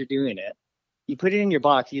good as you're doing it. You put it in your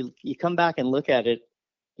box, you come back and look at it,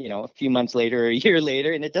 a few months later or a year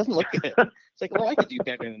later, and it doesn't look good. It's like, I could do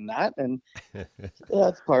better than that. And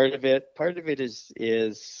that's part of it. Part of it is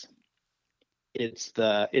it's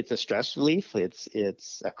a stress relief.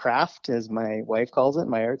 It's a craft, as my wife calls it,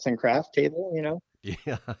 my arts and craft table,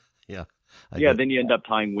 Yeah. Then you end up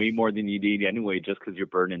tying way more than you need anyway, just because you're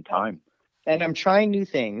burning time. And I'm trying new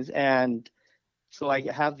things, and so I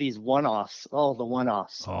have these one-offs. Oh, the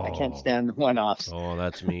one-offs. I can't stand the one-offs. Oh,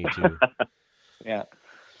 that's me too. Yeah.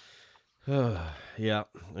 Yeah.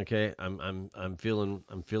 Okay. I'm feeling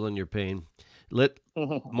your pain.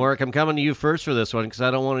 Mark, I'm coming to you first for this one because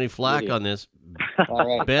I don't want any flack on this.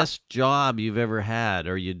 All right. Best job you've ever had?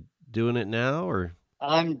 Are you doing it now or?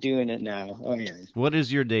 I'm doing it now. Oh yeah. What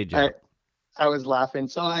is your day job? I was laughing.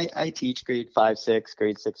 So I teach grade 5, 6,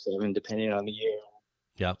 grade 6, 7, depending on the year.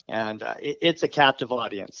 Yeah. And it's a captive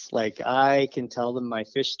audience. Like I can tell them my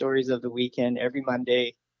fish stories of the weekend every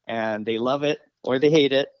Monday, and they love it or they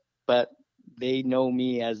hate it, but they know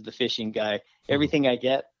me as the fishing guy. Everything I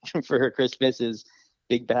get for Christmas is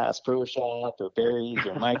Big Bass Pro Shop or Berries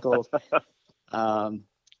or Michael's. I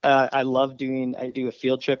do a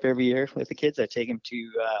field trip every year with the kids. I take them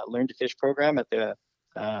to Learn to Fish program at the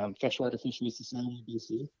Freshwater Fisheries Society of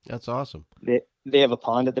BC. That's awesome. They have a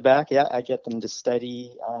pond at the back. Yeah, I get them to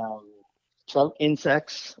study trout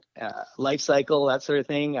insects, life cycle, that sort of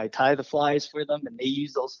thing. I tie the flies for them, and they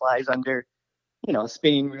use those flies under,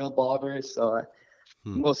 spinning reel bobbers. So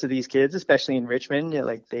most of these kids, especially in Richmond,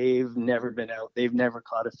 they've never been out. They've never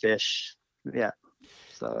caught a fish. Yeah.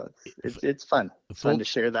 So it's fun. It's Full- fun to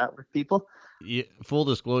share that with people. Yeah, full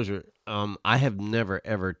disclosure, I have never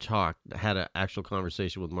ever had an actual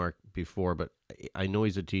conversation with Mark before, but I know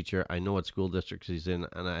he's a teacher. I know what school districts he's in,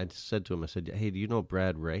 and I said to him, I said, "Hey, do you know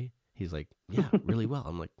Brad Ray?" He's like, "Yeah, really well."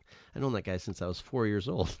 I'm like, "I known that guy since I was 4 years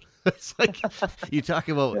old." It's like you talk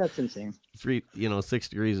about That's insane. 6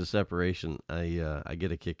 degrees of separation. I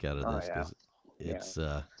get a kick out of Oh, this yeah. because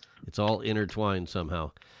it's all intertwined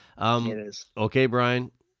somehow. It is. Okay,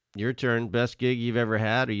 Brian, your turn. Best gig you've ever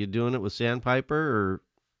had? Are you doing it with Sandpiper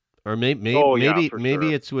or maybe Oh, yeah, maybe for maybe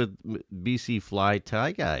sure. it's with BC Fly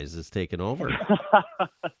Tie Guys that's taken over?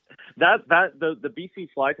 The BC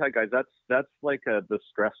Fly Tie guys, that's like the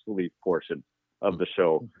stress relief portion of the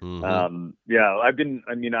show. Mhm. Yeah, I've been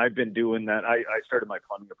doing that. I started my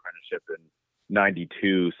plumbing apprenticeship in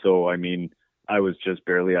 '92, so I mean, I was just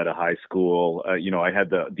barely out of high school. I had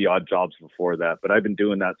the odd jobs before that, but I've been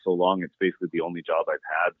doing that so long, it's basically the only job I've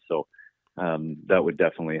had. So that would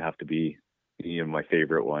definitely have to be my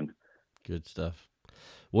favorite one. Good stuff.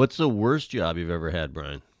 What's the worst job you've ever had,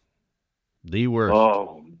 Brian? The worst.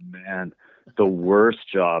 Oh man, the worst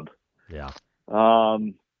job. Yeah.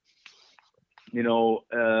 I've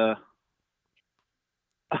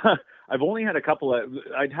only had a couple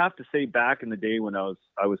I'd have to say back in the day when I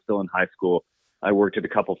was still in high school, I worked at a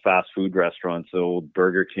couple fast food restaurants, so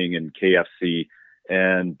Burger King and KFC,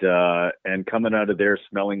 and coming out of there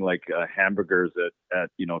smelling like hamburgers at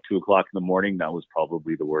 2:00 in the morning. That was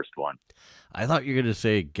probably the worst one. I thought you were going to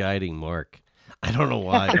say guiding Mark. I don't know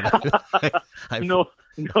why. But No,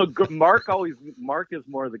 Mark is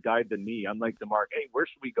more the guide than me. I'm like the Mark. Hey, where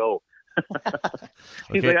should we go?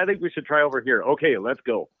 He's Okay. like, I think we should try over here. Okay, let's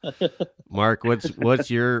go. Mark, what's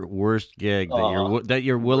your worst gig that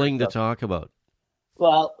you're willing to talk about?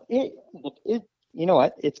 Well, it you know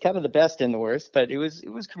what? It's kind of the best and the worst, but it was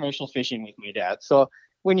commercial fishing with my dad. So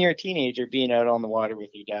when you're a teenager, being out on the water with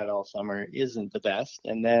your dad all summer isn't the best.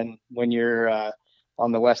 And then when you're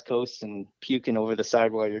on the West Coast and puking over the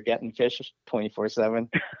side while you're getting fish 24/7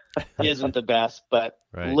 isn't the best. But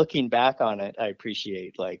Right. looking back on it, I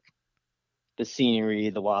appreciate like the scenery,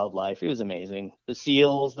 the wildlife. It was amazing. The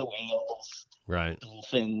seals, the whales, Right.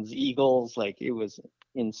 dolphins, eagles, like it was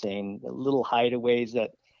insane. The little hideaways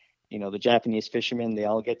that, the Japanese fishermen, they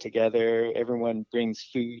all get together, everyone brings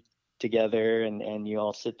food together and you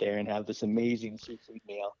all sit there and have this amazing seafood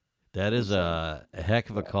meal. That is a heck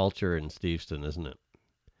of a culture in Steveston, isn't it?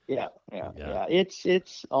 Yeah. Yeah.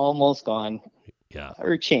 It's almost gone Yeah.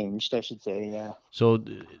 or changed, I should say. Yeah. So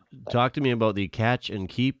talk to me about the catch and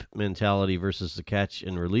keep mentality versus the catch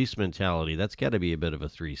and release mentality. That's got to be a bit of a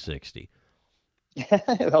 360.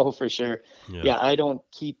 Oh, for sure. Yeah, I don't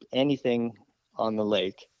keep anything on the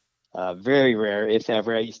lake. Very rare, if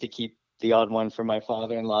ever. I used to keep the odd one for my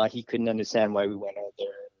father-in-law. He couldn't understand why we went out there.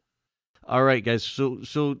 All right, guys.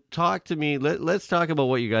 So talk to me. Let's talk about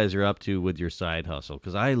what you guys are up to with your side hustle,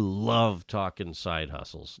 because I love talking side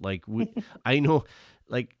hustles. Like I know,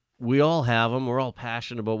 like we all have them. We're all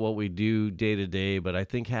passionate about what we do day to day, but I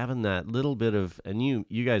think having that little bit of, and you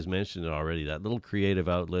guys mentioned it already, that little creative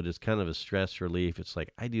outlet is kind of a stress relief. It's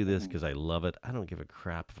like, I do this because I love it. I don't give a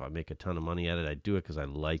crap if I make a ton of money at it. I do it because I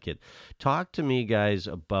like it. Talk to me, guys,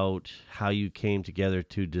 about how you came together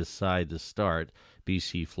to decide to start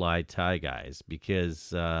BC Fly Tie Guys,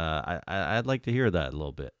 because I'd like to hear that a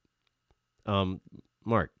little bit.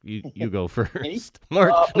 Mark, you go first.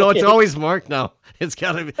 Mark, no, it's always Mark now. It's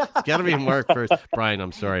gotta be Mark first. Brian,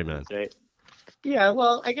 I'm sorry, man. Right. Yeah,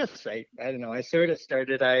 well, I guess I don't know. I sort of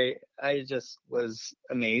started. I just was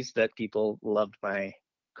amazed that people loved my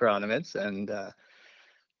chironomids, and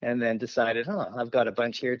then decided, I've got a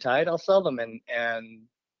bunch here tied. I'll sell them, and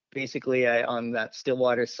basically, on that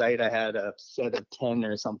Stillwater site, I had a set of 10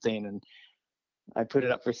 or something, and I put it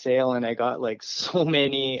up for sale, and I got like so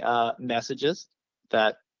many messages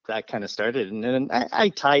that kind of started. And then I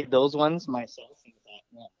tied those ones myself and thought,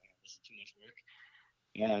 this is too much work.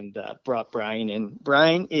 And brought Brian in.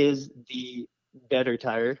 Brian is the better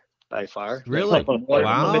tire by far. Really? More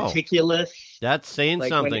Wow. meticulous. That's saying Like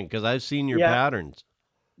something, because I've seen your Yeah. patterns.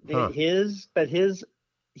 Huh. He's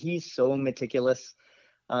so meticulous.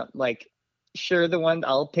 Sure,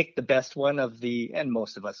 I'll pick the best one and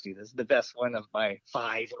most of us do this, the best one of my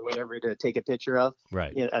 5 or whatever to take a picture of,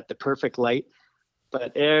 Right. at the perfect light.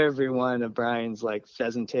 But every one of Brian's like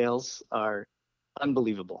pheasant tails are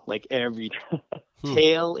unbelievable. Like every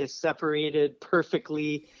tail is separated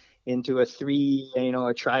perfectly into a 3,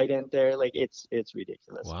 a trident there. Like it's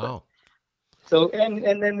ridiculous. Wow. So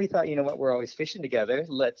and then we thought, you know what, we're always fishing together.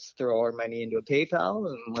 Let's throw our money into a PayPal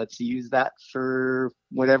and let's use that for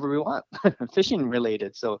whatever we want, fishing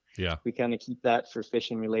related. So Yeah. we kind of keep that for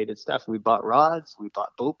fishing related stuff. We bought rods, we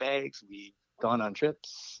bought boat bags, we've gone on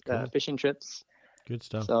trips, Cool. fishing trips. Good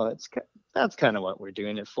stuff. So that's kind of what we're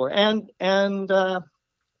doing it for. And yeah,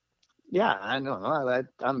 I don't know.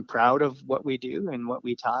 I'm proud of what we do and what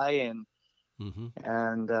we tie Mm-hmm.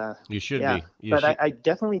 and You should yeah, be. You but should. I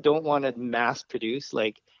definitely don't want to mass produce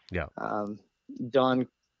like Yeah. Don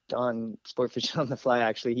Sportfish on the Fly.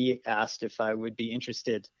 Actually, he asked if I would be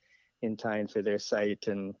interested in tying for their site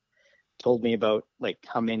and told me about like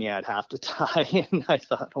how many I'd have to tie, and I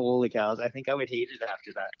thought, holy cows, I think I would hate it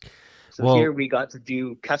after that. So Well- here we got to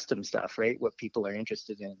do custom stuff, right? What people are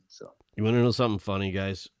interested in. So You want to know something funny,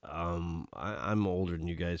 guys? I'm older than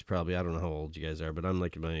you guys, probably. I don't know how old you guys are, but I'm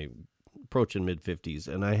like in my approaching mid-50s,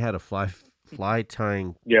 and I had a fly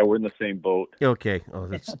tying. Yeah, we're in the same boat. Okay, oh,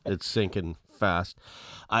 it's sinking fast.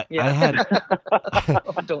 I yeah, had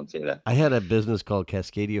don't say that. I had a business called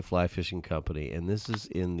Cascadia Fly Fishing Company, and this is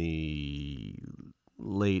in the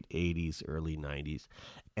late 80s, early 90s.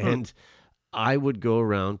 And I would go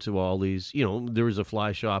around to all these, there was a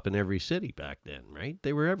fly shop in every city back then, right?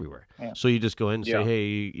 They were everywhere. Yeah. So you just go in and say, Yeah.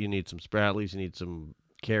 hey, you need some Spratlys, you need some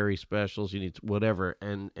carry specials, you need whatever.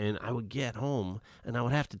 And I would get home, and I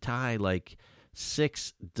would have to tie like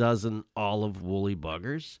 6 dozen olive woolly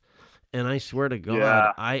buggers. And I swear to God,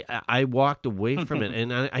 Yeah. I walked away from it,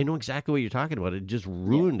 and I know exactly what you're talking about. It just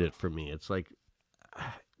ruined it for me. It's like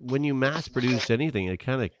when you mass produce anything, it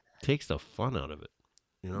kind of takes the fun out of it,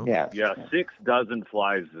 Yeah. Yeah, 6 dozen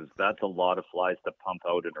flies that's a lot of flies to pump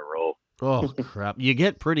out in a row. Oh, crap. You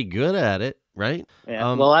get pretty good at it, right?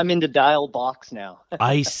 Yeah. Well, I'm into dial box now.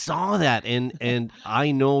 I saw that, and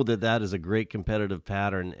I know that is a great competitive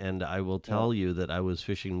pattern, and I will tell you that I was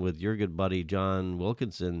fishing with your good buddy John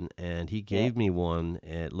Wilkinson, and he gave me one,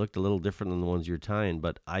 and it looked a little different than the ones you're tying,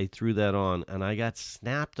 but I threw that on, and I got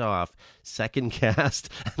snapped off second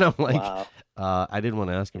cast, and I'm like, Wow. I didn't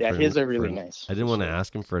want to ask him Yeah, for his are really nice. I didn't want to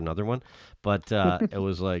ask him for another one, but it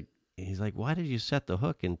was like, he's like, why did you set the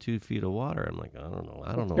hook in 2 feet of water? I'm like, I don't know.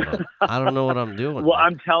 I don't know what I'm doing. Well,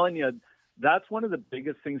 I'm telling you, that's one of the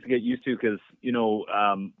biggest things to get used to because,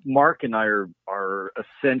 Mark and I are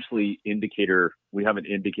essentially indicator. We have an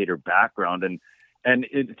indicator background. And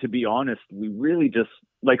to be honest, we really just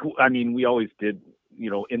we always did,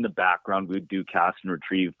 in the background, we'd do cast and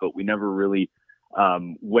retrieve, but we never really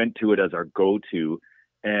went to it as our go-to.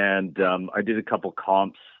 And I did a couple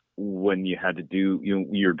comps when you had to do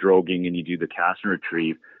your droguing and you do the cast and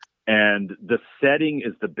retrieve, and the setting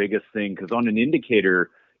is the biggest thing because on an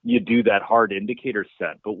indicator you do that hard indicator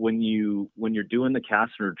set, but when you're doing the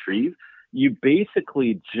cast and retrieve, you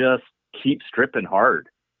basically just keep stripping hard,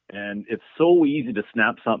 and it's so easy to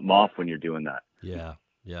snap something off when you're doing that. Yeah,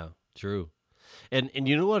 true. And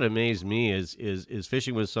you know what amazed me is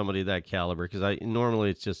fishing with somebody that caliber, because I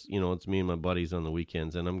normally it's just it's me and my buddies on the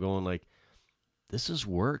weekends, and I'm going like, this is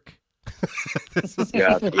work.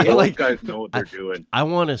 Yeah, those guys know what they're doing. I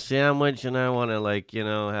want a sandwich, and I want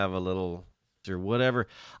to have a little or whatever.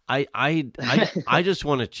 I just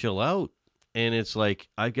want to chill out, and it's like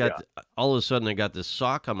all of a sudden I got this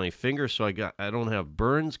sock on my finger, so I don't have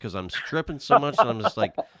burns because I'm stripping so much, and I'm just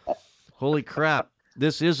like, holy crap,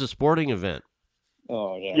 this is a sporting event.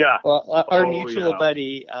 Oh yeah. Yeah. Well, our mutual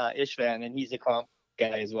buddy Ishvan, and he's a comp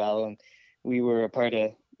guy as well, and we were a part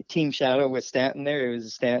of Team Shadow with Stanton. There it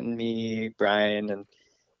was Stanton, me, Brian,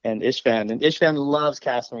 and Ishvan. And Ishvan loves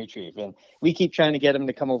cast and retrieve, and we keep trying to get him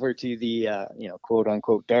to come over to the quote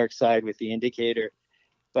unquote dark side with the indicator.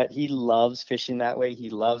 But he loves fishing that way. He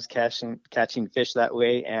loves catching fish that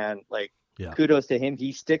way, and kudos to him.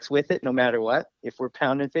 He sticks with it no matter what. If we're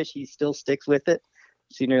pounding fish, he still sticks with it.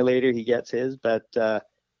 Sooner or later, he gets his. But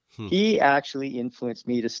he actually influenced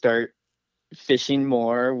me to start fishing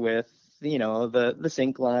more with the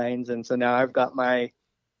sink lines, and so now I've got my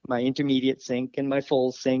intermediate sink and my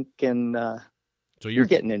full sink, and so you're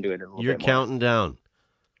getting into it a little bit. You're counting down.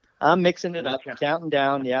 I'm mixing it up, counting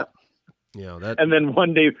down. Yeah. That. And then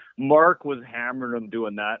one day Mark was hammering him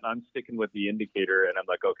doing that, and I'm sticking with the indicator, and I'm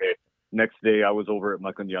like, okay. Next day I was over at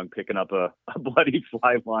Muckland Young picking up a bloody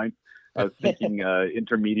fly line. I was thinking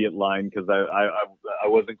intermediate line because I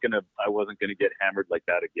wasn't gonna get hammered like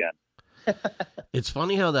that again. It's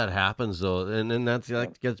funny how that happens, though, and then that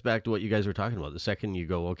gets back to what you guys were talking about. The second you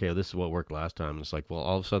go, okay, this is what worked last time, it's like, well,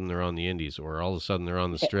 all of a sudden they're on the Indies, or all of a sudden they're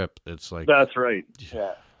on the Strip. It's like that's right.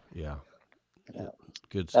 Yeah.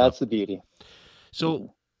 Good stuff. That's the beauty.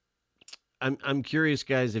 So, I'm curious,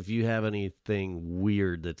 guys, if you have anything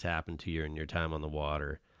weird that's happened to you in your time on the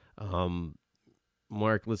water.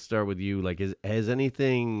 Mark, let's start with you. Like, has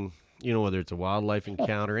anything, whether it's a wildlife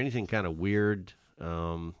encounter, anything kind of weird,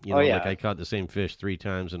 like I caught the same fish 3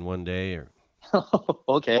 times in one day, or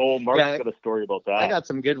Okay. Oh, Mark's Yeah, got a story about that. I got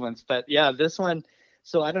some good ones, but yeah, this one.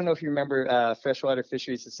 So I don't know if you remember, Freshwater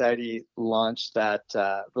Fisheries Society launched that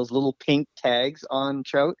those little pink tags on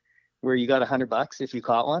trout, where you got $100 if you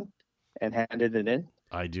caught one and handed it in.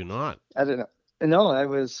 I do not. I don't know. No,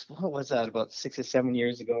 what was that, about 6 or 7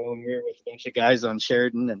 years ago? And we were with a bunch of guys on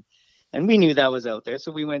Sheridan, and we knew that was out there.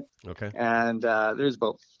 So we went, Okay. and there's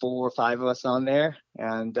about 4 or 5 of us on there.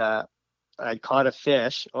 And I caught a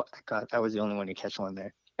fish. Oh, I was the only one to catch one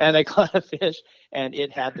there. And I caught a fish, and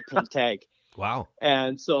it had the pink tag. Wow.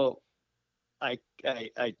 And so I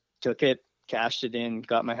took it, cashed it in,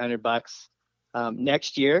 got my $100.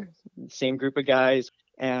 Next year, same group of guys,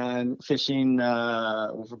 and fishing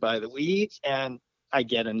over by the weeds, and I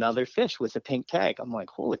get another fish with a pink tag. I'm like,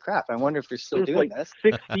 holy crap! I wonder if they're still There's doing like this.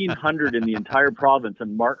 1,600 in the entire province,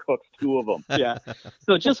 and Mark hooks 2 of them. Yeah.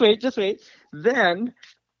 So just wait. Then,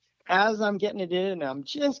 as I'm getting it in, I'm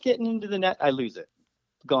just getting into the net, I lose it.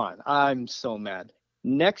 Gone. I'm so mad.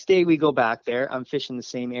 Next day we go back there. I'm fishing the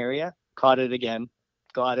same area. Caught it again.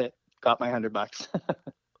 Got it. Got my $100.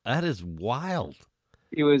 That is wild.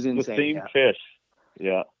 It was The insane. same Yeah. fish.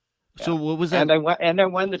 Yeah. So what was that? And I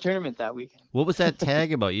won the tournament that weekend. What was that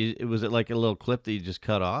tag about? Was it like a little clip that you just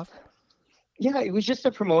cut off? Yeah, it was just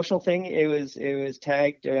a promotional thing. It was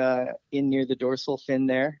tagged in near the dorsal fin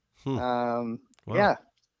there. Wow. Yeah.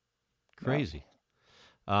 Crazy.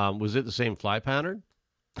 Was it the same fly pattern?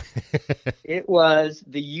 It was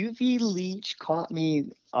the UV leech caught me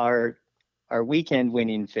our weekend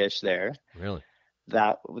winning fish there. Really?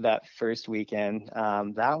 That first weekend.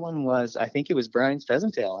 That one was, I think it was Brian's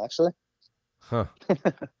pheasant tail, actually. Huh.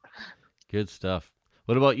 Good stuff.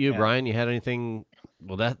 What about you, Yeah. Brian? You had anything?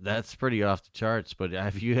 Well, that's pretty off the charts. But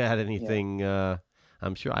have you had anything?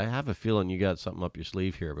 I'm sure I have a feeling you got something up your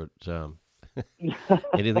sleeve here. But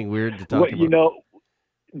anything weird to talk about?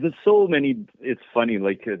 There's so many. It's funny.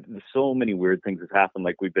 Like there's so many weird things that happen.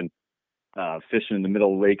 Like we've been fishing in the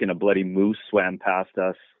middle of the lake, and a bloody moose swam past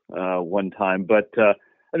us one time. But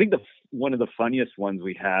I think one of the funniest ones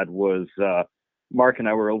we had was Mark and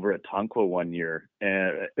I were over at Tonquah one year,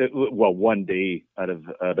 and one day out of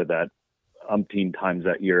that umpteen times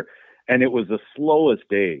that year, and it was the slowest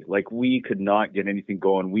day. Like we could not get anything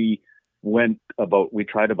going. We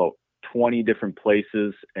tried about 20 different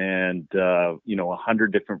places and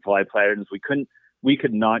 100 different fly patterns. We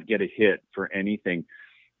could not get a hit for anything.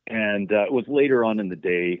 And it was later on in the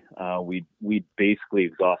day. We basically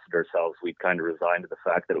exhausted ourselves. We'd kind of resigned to the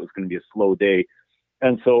fact that it was going to be a slow day.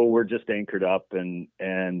 And so we're just anchored up and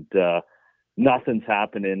nothing's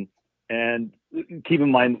happening. And keep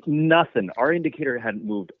in mind, nothing. Our indicator hadn't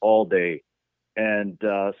moved all day. And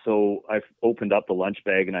so I opened up the lunch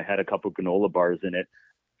bag and I had a couple of granola bars in it.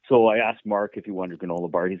 So I asked Mark if he wanted a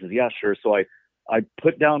granola bar. He says, yeah, sure. So I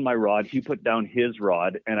put down my rod. He put down his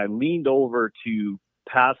rod. And I leaned over to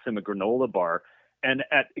pass him a granola bar. And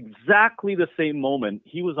at exactly the same moment,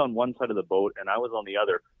 he was on one side of the boat and I was on the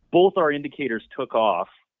other. Both our indicators took off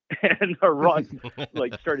and our rod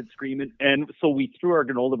started screaming. And so we threw our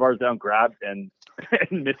granola bars down, grabbed and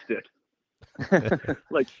missed it.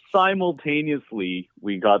 Like simultaneously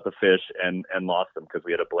we got the fish and lost them because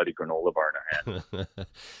we had a bloody granola bar in our hand.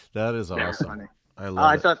 That is Very awesome. funny. I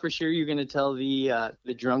love it. I thought for sure you were going to tell the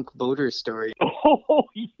drunk boater story. Oh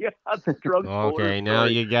yeah, the drunk boater Okay, now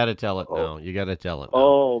story. you got to tell it now. You got to tell it now.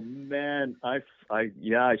 Oh man, I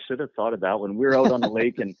should have thought of that one. We were out on the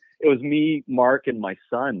lake and it was me, Mark, and my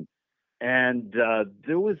son. And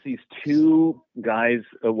there was these 2 guys,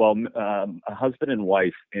 a husband and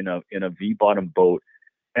wife in a V-bottom boat,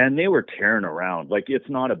 and they were tearing around. Like it's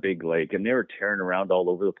not a big lake, and they were tearing around all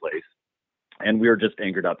over the place. And we were just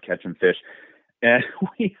anchored up catching fish. And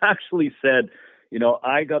we actually said,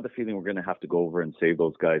 I got the feeling we're going to have to go over and save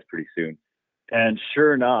those guys pretty soon. And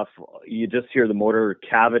sure enough, you just hear the motor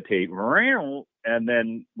cavitate, and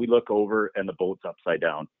then we look over and the boat's upside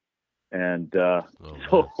down. And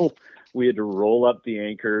so we had to roll up the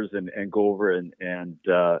anchors and go over and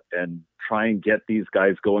try and get these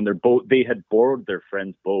guys going. Their boat, they had borrowed their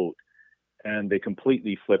friend's boat, and they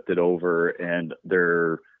completely flipped it over, and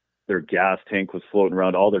their gas tank was floating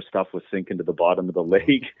around. All their stuff was sinking to the bottom of the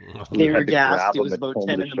lake. They were gassed. It was about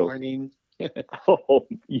 10 in the morning. Oh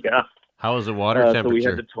yeah. How was the water temperature? So we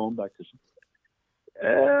had to tow them back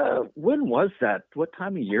to. When was that? What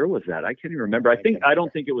time of year was that? I can't even remember. I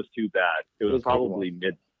don't think it was too bad. It was probably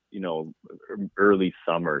mid, early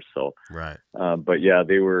summer. So right. But yeah,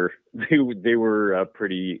 they were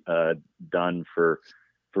pretty done for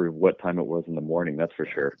for what time it was in the morning. That's for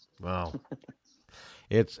sure. Wow.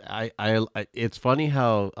 It's it's funny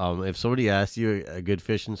how if somebody asks you a good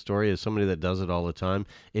fishing story as somebody that does it all the time,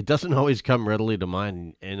 it doesn't always come readily to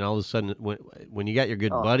mind. And all of a sudden, when you got your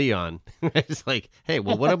good buddy on, it's like, hey,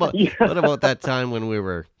 well, what about that time when we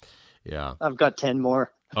were? Yeah, I've got 10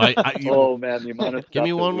 more. Oh man, the amount of stuff give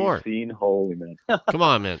me one that we've more. seen, holy man! Come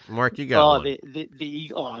on, man, Mark, you got one. The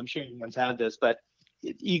eagle. I'm sure everyone's had this, but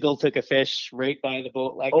eagle took a fish right by the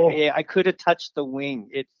boat. Like, I could have touched the wing.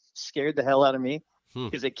 It scared the hell out of me.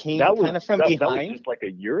 Because it came kind of from behind. That was just like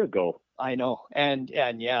a year ago. I know, and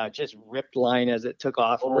yeah, just ripped line as it took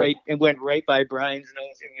off. Right, and went right by Brian's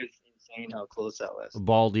nose. It was insane how close that was. A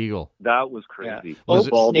bald eagle. That was crazy. Yeah. Was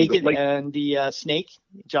oh, it snake and the snake,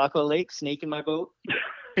 Jocko Lake, snake in my boat.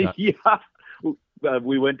 Yeah.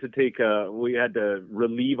 We went to we had to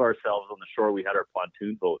relieve ourselves on the shore. We had our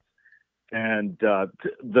pontoon boats, and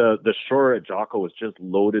the shore at Jocko was just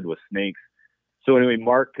loaded with snakes. So anyway,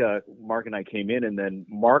 Mark and I came in, and then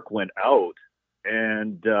Mark went out,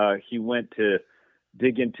 and he went to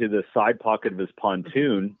dig into the side pocket of his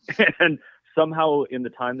pontoon, and somehow in the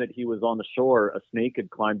time that he was on the shore, a snake had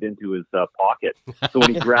climbed into his pocket. So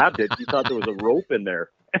when he grabbed it, he thought there was a rope in there,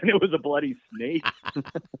 and it was a bloody snake.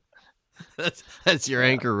 That's your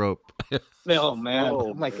anchor rope. Oh man,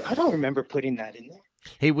 I'm like, I don't remember putting that in there.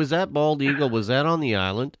 Hey, was that bald eagle? Was that on the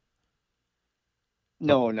island?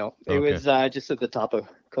 No. It Okay. was just at the top of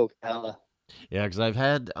Coquihalla. Yeah, because I've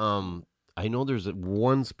had, I know there's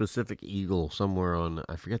one specific eagle somewhere on,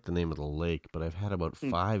 I forget the name of the lake, but I've had about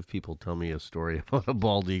 5 people tell me a story about a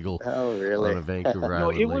bald eagle Oh, really? on a Vancouver No,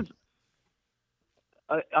 Island it lake.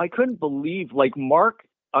 was. I couldn't believe, like Mark,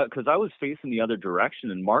 because I was facing the other direction,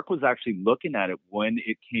 and Mark was actually looking at it when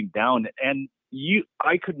it came down, and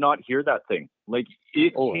I could not hear that thing. Like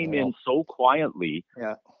it came in so quietly,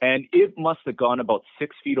 and it must have gone about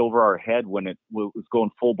 6 feet over our head when it was going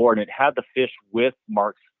full bore, and it had the fish with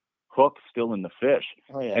Mark's hook still in the fish,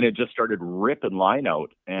 and it just started ripping line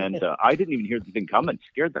out, and I didn't even hear the thing coming.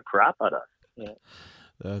 Scared the crap out of us. Yeah.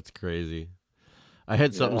 That's crazy. I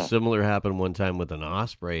had something similar happen one time with an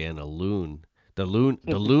osprey and a loon. The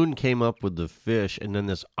loon came up with the fish, and then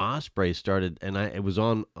this osprey started, and it was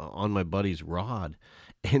on my buddy's rod,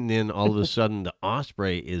 and then all of a sudden the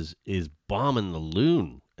osprey is bombing the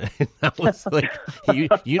loon. And that was like,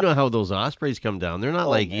 you know how those ospreys come down? They're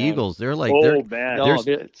not eagles. They're like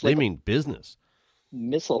they mean business.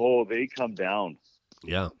 Missile. Oh, they come down.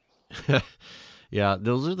 Yeah. Yeah,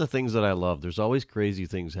 those are the things that I love. There's always crazy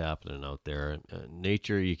things happening out there.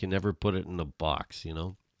 Nature, you can never put it in a box, you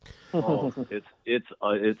know? Oh,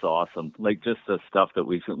 it's awesome. Like just the stuff that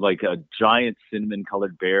we like a giant cinnamon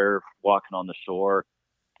colored bear walking on the shore.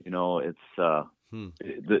 You know, it's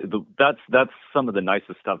that's some of the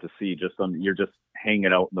nicest stuff to see. You're just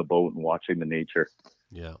hanging out in the boat and watching the nature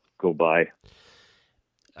go by.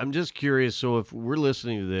 I'm just curious. So if we're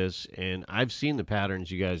listening to this, and I've seen the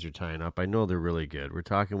patterns you guys are tying up, I know they're really good. We're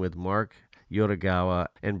talking with Mark Yotogawa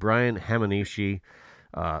and Brian Hamanishi,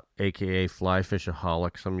 a.k.a. Fly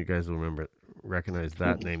Fishaholic. Some of you guys will recognize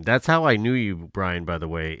that name. That's how I knew you, Brian, by the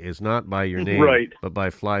way, is not by your name, but by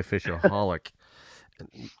Fly Fishaholic.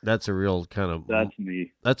 That's a real kind of... That's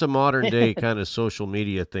me. That's a modern day kind of social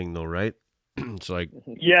media thing, though, right? It's like,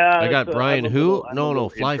 I got Brian who? No,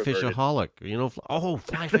 Fly introverted. Fishaholic. You know,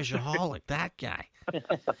 Fly Fishaholic, that guy.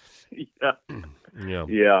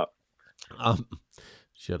 Yeah.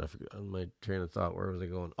 Shit, I forgot my train of thought. Where was I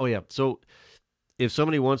going? Oh, yeah. So if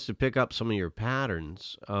somebody wants to pick up some of your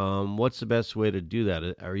patterns, what's the best way to do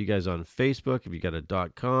that? Are you guys on Facebook? Have you got a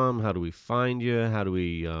 .com? How do we find you? How do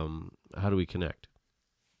we connect?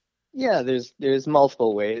 Yeah, there's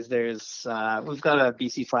multiple ways. There's we've got a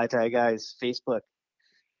BC Fly Tie Guys Facebook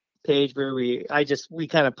page where we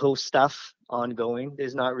kind of post stuff ongoing.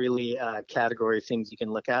 There's not really a category of things you can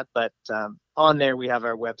look at, but on there we have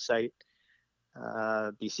our website,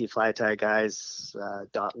 BC Fly Tie Guys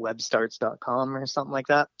 .webstarts.com or something like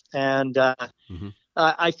that. And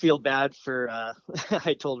I feel bad for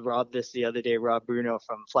I told Rob this the other day, Rob Bruno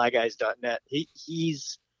from flyguys.net.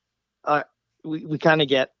 He's we kind of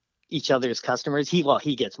get each other's customers. He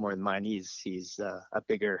gets more than mine. He's a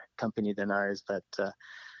bigger company than ours, but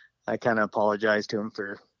I kind of apologize to him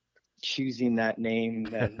for choosing that name,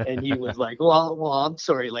 and he was like, well, I'm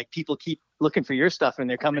sorry, like people keep looking for your stuff and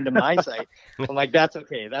they're coming to my site. I'm like, that's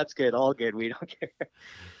okay, that's good, all good, we don't care.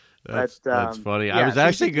 That's funny. Yeah, I was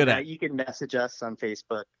actually good at. You can message us on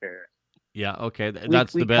Facebook or okay,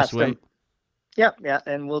 that's the best way. Yeah,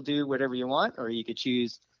 and we'll do whatever you want, or you could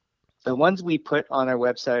choose. The ones we put on our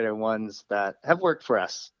website are ones that have worked for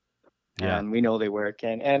us. Yeah. and we know they work.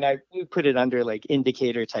 And we put it under like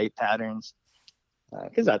indicator type patterns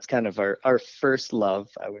because that's kind of our first love,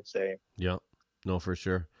 I would say. Yeah. No, for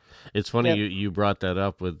sure. It's funny Yep. you brought that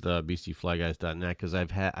up with bcflyguys.net because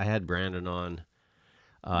I had Brandon on.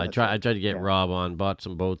 I That's tried right. to get Yeah. Rob on, bought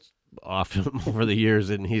some boats off him over the years,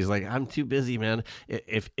 and he's like, "I'm too busy, man.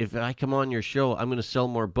 If I come on your show, I'm going to sell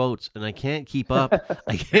more boats, and I can't keep up.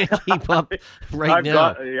 I can't keep up right I've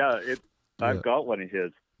now." I've got one of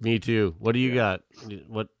his. Me too. What do you got?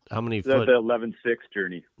 What? How many The foot? 11.6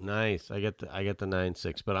 Journey. Nice. I get the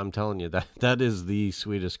 9.6, but I'm telling you that is the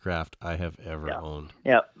sweetest craft I have ever Yeah. owned.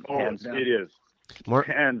 Yep. Oh, hands down. it is. Mark,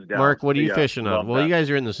 Hands down. Mark, what are you Yeah, fishing on? love Well, that. you guys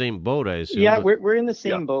are in the same boat, I assume. Yeah, but- we're in the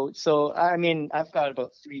same boat. So I mean, I've got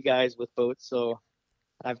about 3 guys with boats, so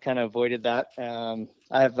I've kind of avoided that.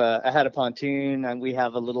 I had a pontoon, and we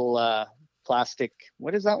have a little plastic.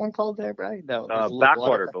 What is that one called there, Brian? No, there's a little Backwater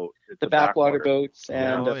water- boat. It's The a backwater boats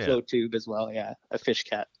and Oh, a yeah. float tube as well. Yeah, a fish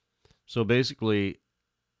cat. So basically,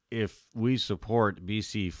 if we support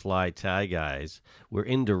BC Fly Tie Guys, we're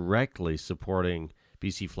indirectly supporting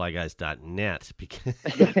bcflyguys.net because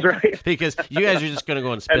That's right. because you guys are just going to go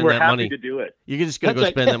and And spend we're that happy money. to do it. You're just going to go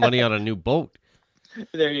That's right. spend that money on a new boat.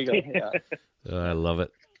 There you go. Yeah. I love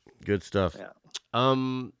it. Good stuff. Yeah.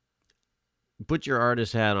 Put your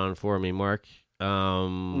artist hat on for me, Mark.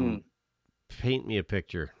 Hmm. Paint me a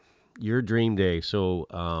picture. Your dream day. So,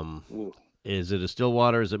 Ooh. is it a still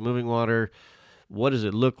water? Is it moving water? What does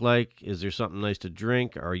it look like? Is there something nice to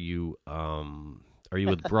drink? Are you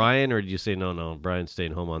with Brian, or did you say no? Brian's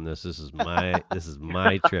staying home on this. This is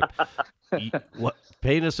my trip.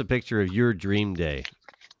 Paint us a picture of your dream day.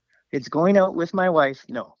 It's going out with my wife.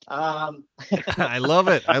 No. I love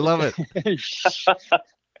it.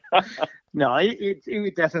 No, it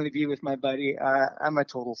would definitely be with my buddy. I'm a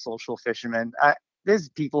total social fisherman. There's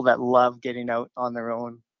people that love getting out on their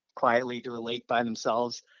own quietly to a lake by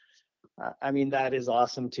themselves. I mean, that is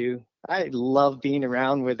awesome too. I love being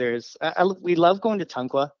around where we love going to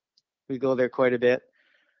Tunkwa. We go there quite a bit.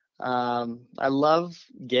 I love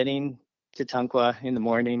getting to Tunkwa in the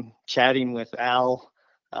morning, chatting with Al,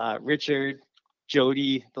 Richard,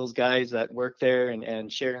 Jody, those guys that work there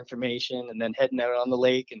and share information, and then heading out on the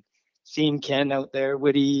lake and seeing Ken out there,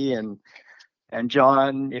 Woody and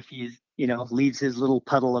John, if he's, leaves his little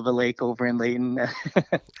puddle of a lake over in Layton. Well,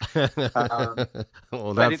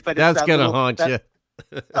 but it's that's that gonna little- haunt you.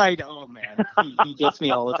 I know, man. He gets me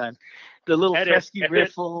all the time. The little fescue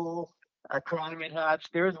riffle, a chronomid hatch.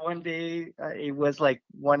 There was one day, it was like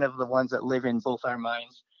one of the ones that live in both our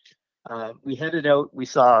minds. We headed out. We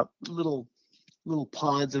saw little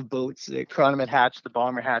pods of boats. The chronomid hatch, the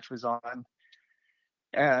bomber hatch was on.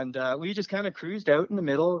 And we just kind of cruised out in the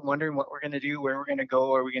middle, wondering what we're going to do, where we're going to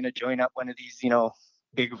go. Are we going to join up one of these,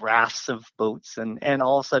 big rafts of boats? And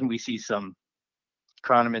all of a sudden we see some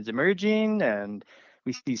chronomids emerging, and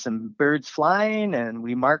we see some birds flying, and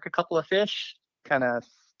we mark a couple of fish, kind of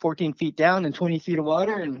 14 feet down and 20 feet of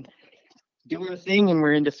water, and do our thing, and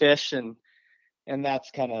we're into fish. And that's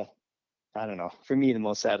kind of, I don't know, for me, the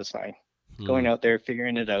most satisfying. Going out there,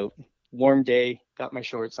 figuring it out. Warm day, got my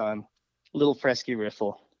shorts on. Little fescue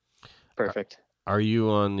riffle, perfect. Are you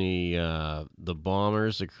on the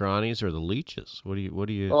bombers, the cronies, or the leeches? What do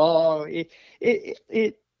you? Oh,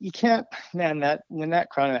 you can't, man. That when that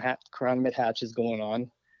chronomid hatch is going on,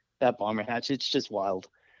 that bomber hatch, it's just wild.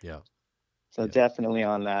 Yeah. So definitely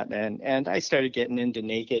on that, and I started getting into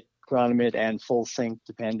naked chronomid and full sync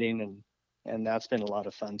depending, and that's been a lot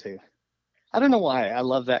of fun too. I don't know why I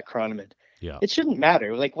love that chronomid. Yeah. It shouldn't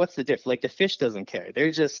matter. Like, what's the diff? Like, the fish doesn't care.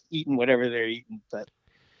 They're just eating whatever they're eating. But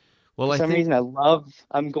for some reason,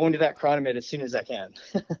 I'm going to that chronomid as soon as I can.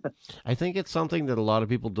 I think it's something that a lot of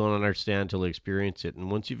people don't understand until they experience it. And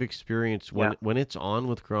once you've experienced when it's on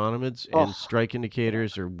with chronomids and strike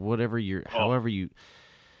indicators or whatever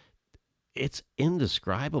it's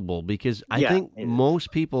indescribable, because I think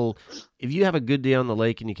most people, if you have a good day on the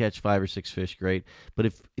lake and you catch 5 or 6 fish, great. But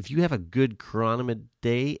if you have a good chronomid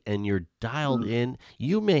day and you're dialed in,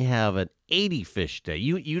 you may have an 80 fish day.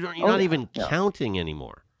 You're not even counting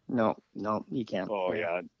anymore. No, you can't. Oh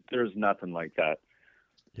yeah, there's nothing like that.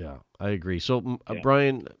 Yeah, I agree. So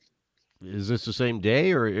Brian, is this the same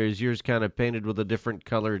day, or is yours kind of painted with a different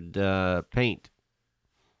colored paint?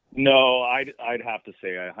 No, I'd have to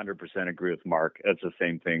say I 100% agree with Mark. It's the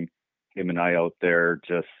same thing. Him and I out there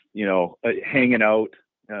just, hanging out,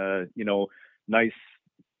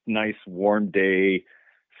 nice warm day,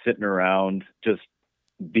 sitting around, just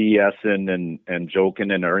BSing and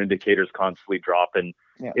joking, and our indicators constantly dropping.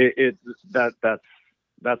 Yeah.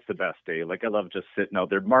 That's the best day. Like, I love just sitting out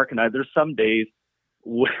there. Mark and I, there's some days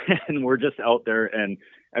when we're just out there and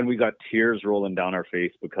we got tears rolling down our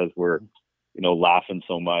face because we're, laughing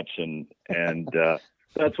so much and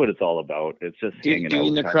that's what it's all about. It's just hanging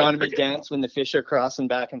doing out. the Cronenberg dance when the fish are crossing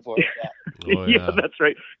back and forth. Yeah. Oh, Yeah, that's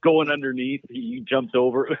right. Going underneath, he jumped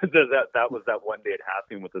over. that was that one day it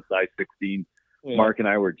happened with the size 16. Yeah. Mark and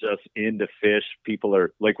I were just into fish. People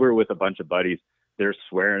are like, we're with a bunch of buddies. They're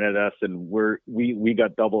swearing at us, and we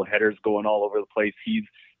got double headers going all over the place. He's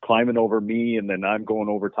climbing over me, and then I'm going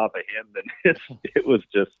over top of him. And it was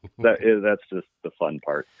just that's just the fun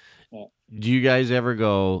part. Do you guys ever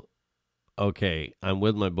go, okay, I'm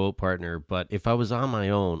with my boat partner, but if I was on my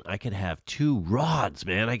own, I could have 2 rods,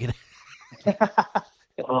 man. I could.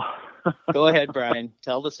 Oh. Go ahead, Brian.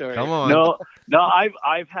 Tell the story. Come on. No,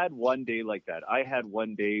 I've had one day like that. I had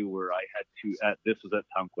one day where I had 2. This was at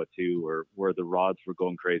Tunkwa too, where the rods were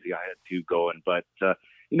going crazy. I had 2 going, but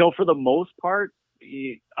for the most part,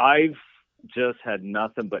 I've just had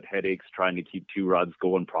nothing but headaches trying to keep 2 rods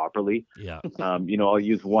going properly. Yeah. I'll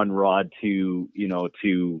use one rod to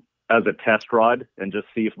as a test rod and just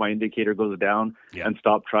see if my indicator goes down and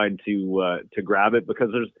stop trying to grab it, because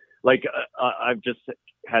there's I've just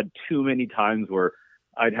had too many times where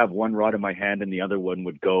I'd have one rod in my hand and the other one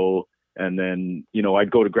would go, and then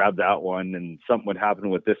I'd go to grab that one and something would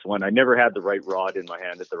happen with this one. I never had the right rod in my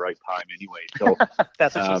hand at the right time anyway. So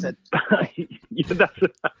that's what she said.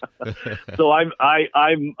 So I'm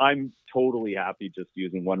totally happy just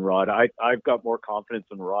using one rod. I've got more confidence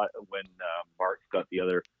in rod when Mark's got the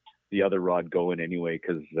other rod going anyway,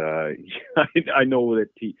 because I know that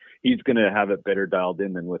he's going to have it better dialed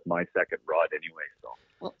in than with my second rod anyway. So.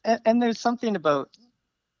 Well, and there's something about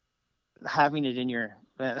having it in your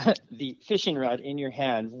the fishing rod in your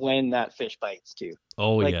hand when that fish bites too.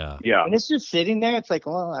 Oh, Like, Yeah. When it's just sitting there, it's like,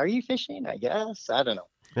 well, are you fishing? I guess. I don't know.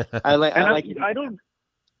 I like it. I don't.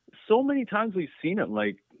 So many times we've seen it.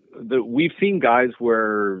 We've seen guys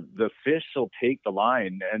where the fish will take the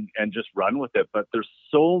line and just run with it, but there's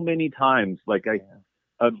so many times,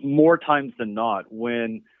 more times than not,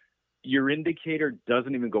 when your indicator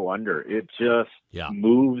doesn't even go under. It just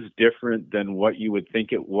moves different than what you would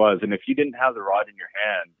think it was. And if you didn't have the rod in your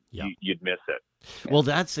hand, you'd miss it. Well,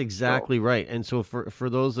 that's exactly right. And so for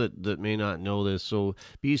those that may not know this, so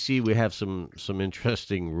BC, we have some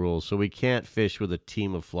interesting rules. So we can't fish with a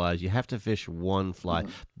team of flies. You have to fish one fly.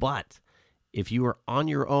 Mm-hmm. But if you are on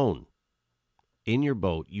your own in your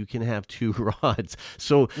boat, you can have 2 rods.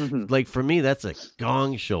 So like for me, that's a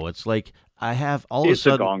gong show. It's like I have all of a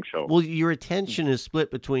sudden, it's a gong show. Well, your attention is split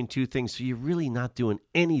between 2 things, so you're really not doing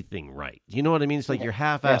anything right. You know what I mean? It's like you're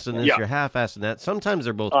half-assing this, you're half-assing that. Sometimes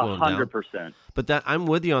they're both going down. 100%. But that I'm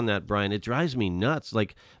with you on that, Brian. It drives me nuts.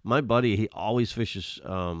 Like my buddy, he always fishes,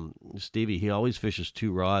 Stevie, he always fishes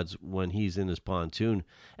 2 rods when he's in his pontoon,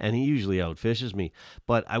 and he usually outfishes me.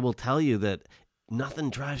 But I will tell you that nothing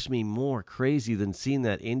drives me more crazy than seeing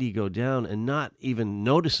that Indy go down and not even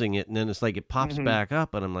noticing it, and then it's like it pops back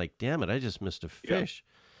up, and I'm like, damn it, I just missed a fish.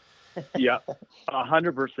 Yeah,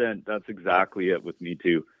 100%. That's exactly it with me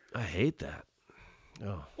too. I hate that.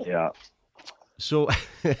 Oh. Yeah. So,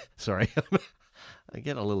 sorry, I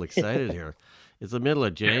get a little excited here. It's the middle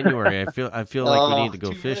of January. I feel like we need to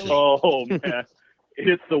go fishing. Oh man,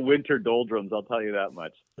 it's the winter doldrums. I'll tell you that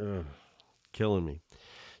much. Killing me.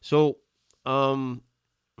 So,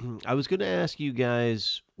 I was going to ask you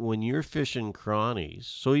guys, when you're fishing crawnies,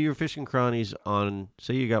 so you're fishing crawnies on,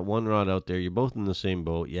 say you got one rod out there, you're both in the same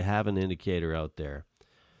boat, you have an indicator out there,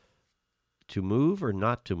 to move or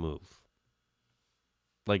not to move?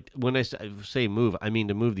 Like when I say move, I mean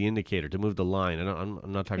to move the indicator, to move the line. I'm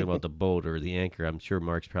not talking about the boat or the anchor. I'm sure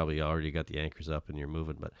Mark's probably already got the anchors up and you're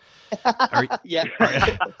moving, but yeah.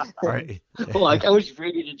 Well, I was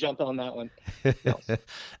ready to jump on that one. No.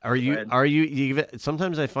 Are you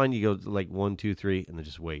sometimes I find you go like 1, 2, 3 and then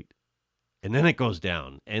just wait. And then it goes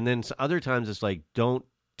down. And then other times it's like, don't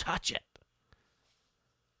touch it.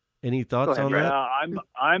 Any thoughts on that?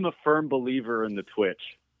 I'm a firm believer in the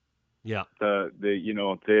twitch. Yeah. If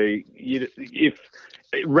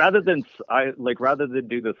rather than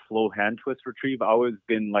do the slow hand twist retrieve, I always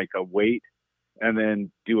been like a wait and then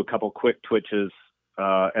do a couple quick twitches,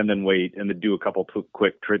 and then wait and then do a couple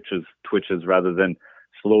quick twitches rather than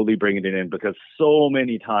slowly bringing it in, because so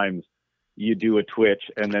many times you do a twitch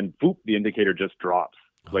and then boop, the indicator just drops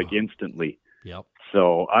like instantly. Yep.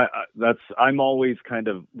 So I'm always kind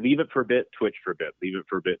of leave it for a bit, twitch for a bit, leave it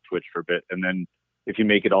for a bit, twitch for a bit, and then if you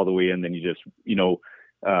make it all the way in, then you just,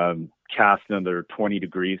 cast another 20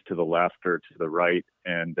 degrees to the left or to the right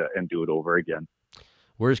and do it over again.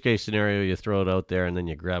 Worst case scenario, you throw it out there and then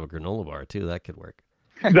you grab a granola bar too. That could work.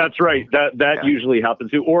 That's right. That Yeah. usually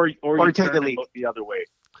happens too. Or you take a turn leak. and look the other way.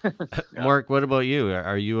 Mark, what about you?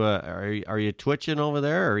 Are you twitching over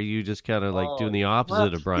there, or are you just kind of like doing the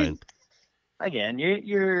opposite of Brian? Again,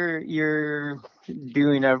 you're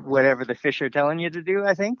doing whatever the fish are telling you to do.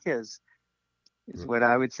 I think is what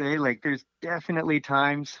I would say. Like, there's definitely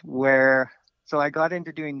times where. So I got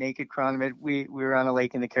into doing naked chronomid. We were on a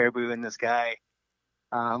lake in the Caribou, and this guy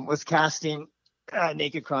was casting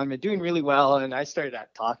naked chronomid, doing really well. And I started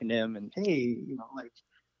talking to him, and hey, like,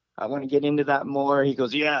 I want to get into that more. He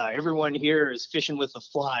goes, yeah, everyone here is fishing with a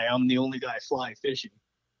fly. I'm the only guy fly fishing.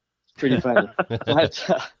 Pretty funny. But,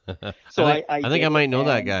 so I think I might know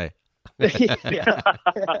that guy. Yeah.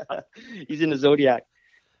 He's in the Zodiac.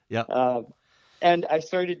 Yeah. And I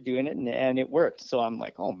started doing it, and it worked. So I'm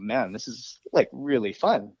like, oh man, this is like really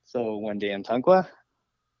fun. So one day in Tonquah,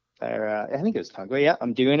 I think it was Tonquah. Yeah,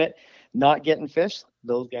 I'm doing it, not getting fish.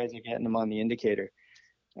 Those guys are getting them on the indicator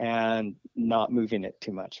and not moving it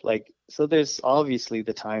too much. Like, so there's obviously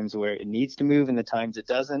the times where it needs to move and the times it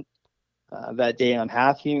doesn't. That day on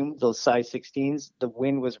Half Hume, those size 16s, the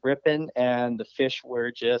wind was ripping and the fish were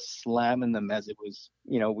just slamming them as it was,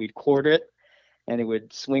 we'd quarter it and it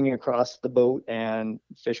would swing across the boat and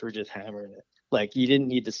fish were just hammering it. Like, you didn't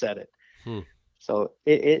need to set it. So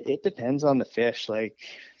it depends on the fish. Like,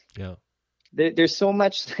 yeah, there's so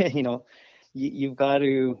much, you got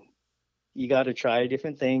to try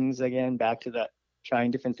different things. Again, back to that,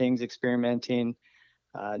 trying different things, experimenting.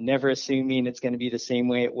 Never assuming it's going to be the same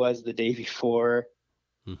way it was the day before.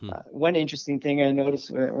 One interesting thing I noticed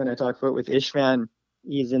when I talk about with Ishvan,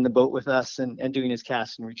 he's in the boat with us and doing his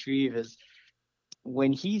cast and retrieve, is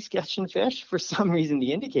when he's catching fish, for some reason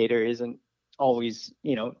the indicator isn't always,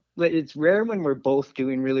 it's rare when we're both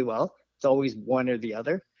doing really well. It's always one or the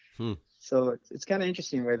other. So it's kind of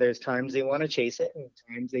interesting where there's times they want to chase it and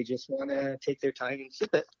times they just want to take their time and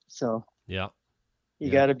sip it. So yeah.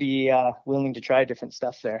 You got to be willing to try different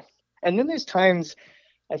stuff there. And then there's times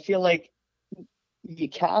I feel like you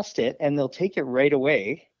cast it and they'll take it right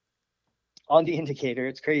away on the indicator.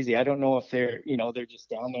 It's crazy. I don't know if they're just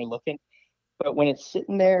down there looking, but when it's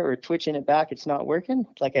sitting there or twitching it back, it's not working.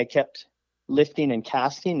 Like, I kept lifting and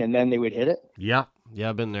casting and then they would hit it. Yeah,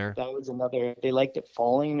 I've been there. That was another, they liked it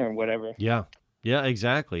falling or whatever. Yeah,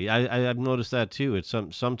 exactly. I've noticed that too. It's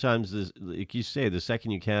sometimes this, like you say, the second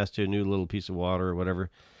you cast to a new little piece of water or whatever,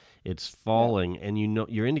 it's falling, and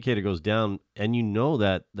your indicator goes down, and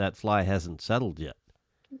that fly hasn't settled yet.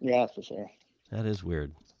 Yeah, for sure. That is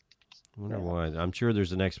weird. I wonder why. I'm sure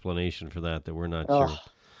there's an explanation for that we're not Oh.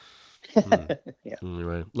 sure. Yeah.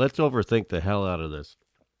 Anyway, let's overthink the hell out of this.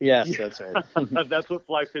 Yes, that's right. That's what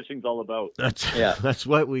fly fishing's all about. That's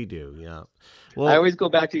what we do. Yeah. Well, I always go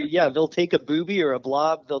back to, they'll take a booby or a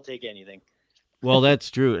blob. They'll take anything. well, that's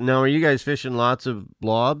true. Now, are you guys fishing lots of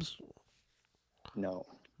blobs? No.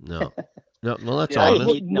 No. No, that's Yeah,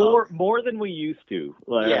 honest. More than we used to.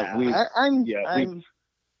 I'm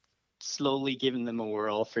slowly giving them a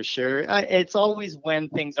whirl for sure. It's always when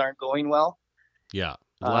things aren't going well. Yeah.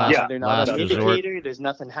 They're not last on the resort. indicator. There's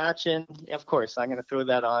nothing hatching. Of course, I'm going to throw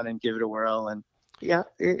that on and give it a whirl. And yeah,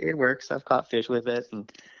 it works. I've caught fish with it.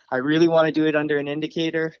 And I really want to do it under an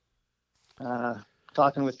indicator.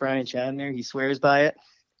 Talking with Brian Chandler, he swears by it.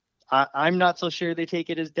 I'm not so sure they take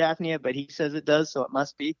it as Daphnia, but he says it does, so it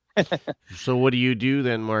must be. So what do you do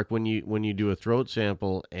then, Mark, when you do a throat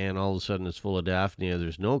sample and all of a sudden it's full of Daphnia,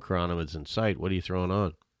 there's no chironomids in sight? What are you throwing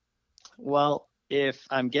on? Well, if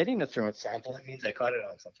I'm getting a throat sample, that means I caught it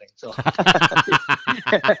on something. So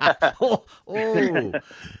Burn.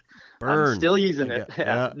 I'm still using it.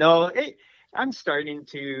 Yeah. No, I'm starting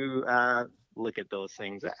to look at those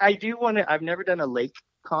things. I do want to. I've never done a lake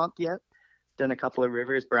comp yet. Done a couple of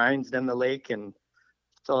rivers. Brian's done the lake, and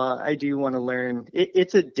so I do want to learn.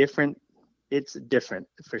 It's different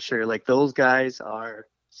for sure. Like, those guys are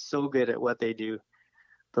so good at what they do.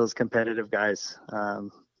 Those competitive guys.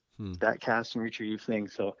 That cast and retrieve thing.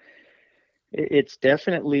 So it's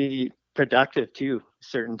definitely productive too,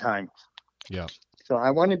 certain times. Yeah. So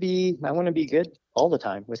I want to be good all the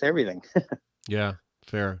time with everything. Yeah,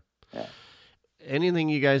 fair. Yeah. Anything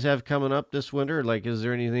you guys have coming up this winter? Like, is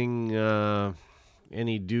there anything,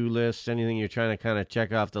 any due lists, anything you're trying to kind of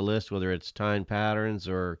check off the list, whether it's time patterns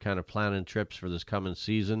or kind of planning trips for this coming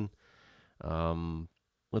season?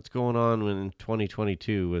 What's going on in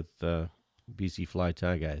 2022 with BC Fly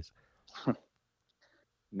Tie guys?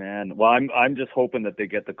 Man, well, I'm just hoping that they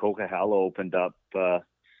get the Coquihalla opened up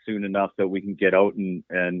soon enough that we can get out and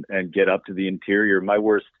get up to the interior. My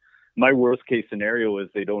worst case scenario is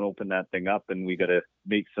they don't open that thing up and we got to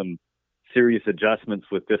make some serious adjustments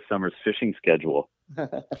with this summer's fishing schedule.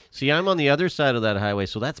 See, I'm on the other side of that highway,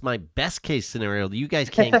 so that's my best case scenario. You guys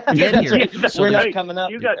can't get here. Right. So We're there's- not coming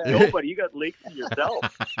up. You got nobody. You got lakes to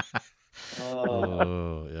yourself.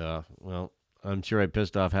 Oh, yeah. Well, I'm sure I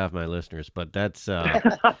pissed off half my listeners, but that's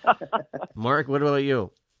Mark, what about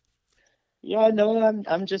you? Yeah, no,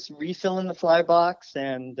 I'm just refilling the fly box,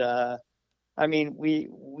 and I mean,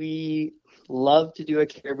 we love to do a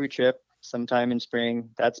caribou trip sometime in spring.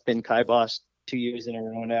 That's been kiboshed 2 years in a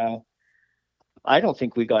row now. I don't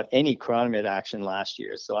think we got any chironomid action last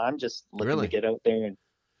year, so I'm just looking Really? to get out there and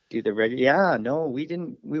do the regular. Yeah, no, we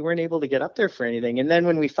weren't able to get up there for anything, and then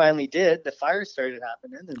when we finally did, the fires started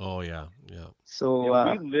happening, and Oh, yeah. so We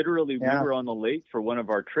yeah. were on the lake for one of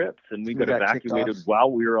our trips, and we We got got kicked evacuated off.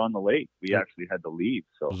 while we were on the lake. We Yeah. actually had to leave.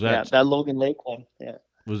 So Was yeah, that that Logan Lake one. Yeah,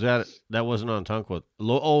 that wasn't on Tonquah?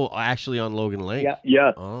 Actually on Logan Lake. Yeah.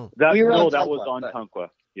 yeah, Oh, We were on that was Tonquah, on but- Tonquah.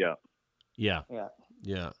 Yeah. yeah. yeah.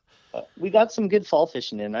 Yeah. We got some good fall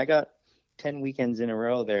fishing in. I got 10 weekends in a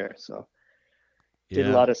row there, so did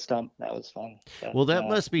a lot of stump. That was fun. But, Well, that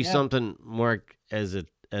must be yeah. something, Mark, as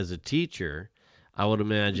a teacher. I would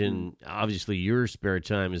imagine, obviously, your spare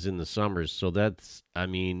time is in the summers, so that's. I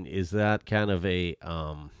mean, is that kind of a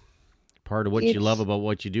part of what you It's- love about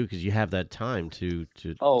what you do because you have that time to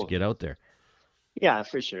Oh. get out there? Yeah,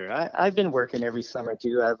 for sure. I've been working every summer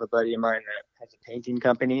too. I have a buddy of mine that has a painting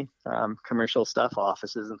company, commercial stuff,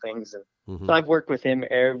 offices and things. And Mhm. so I've worked with him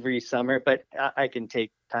every summer, but I can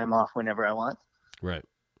take time off whenever I want. Right.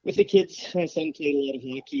 With the kids, my son played a lot of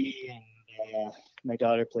hockey, and my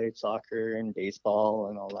daughter played soccer and baseball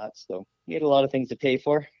and all that. So he had a lot of things to pay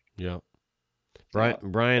for. Yeah. Brian,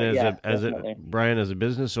 yeah, as definitely. Brian, as a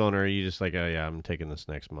business owner, are you just like, oh yeah, I'm taking this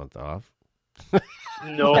next month off?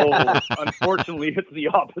 No, unfortunately, it's the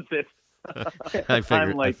opposite. I figured.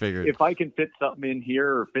 I'm like, I figured. if I can fit something in here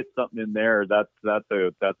or fit something in there, that's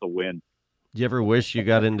a win. Do you ever wish you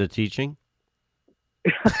got into teaching?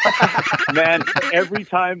 Man, every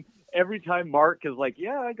time Mark is like,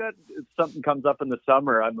 yeah, I got something comes up in the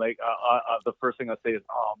summer, I'm like, the first thing I say is,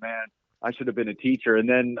 oh man, I should have been a teacher. And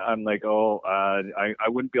then I'm like, I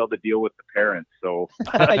wouldn't be able to deal with the parents. So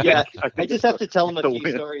Yeah, I I think just have to tell him a it's a few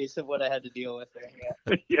win. stories of what I had to deal with there.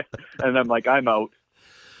 Yeah. yeah. And I'm like, I'm out.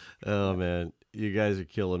 Oh man, you guys are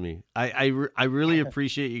killing me. I really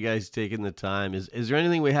appreciate you guys taking the time. Is there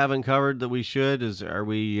anything we haven't covered that we should? Are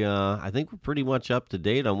we? I think we're pretty much up to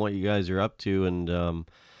date on what you guys are up to, and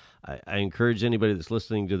I encourage anybody that's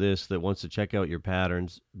listening to this that wants to check out your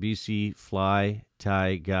patterns. BC Fly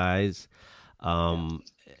Tie Guys.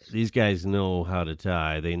 These guys know how to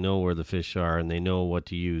tie. They know where the fish are, and they know what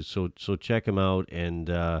to use. So check them out, and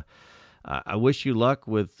I wish you luck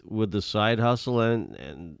with the side hustle,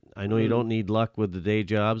 and I know you don't need luck with the day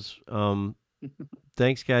jobs.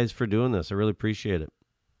 Thanks, guys, for doing this. I really appreciate it.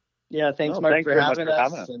 Yeah, thanks, No, Mark, thanks for very much having for us.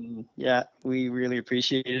 having us. And yeah, we really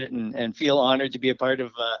appreciate it and feel honored to be a part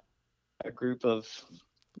of a group of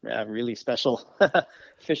really special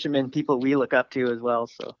fishermen, people we look up to as well.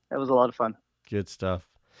 So that was a lot of fun. Good stuff.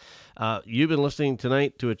 You've been listening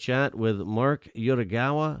tonight to a chat with Mark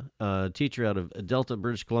Yoragawa, a teacher out of Delta,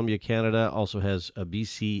 British Columbia, Canada. Also has a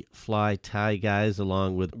BC Fly Tie Guys,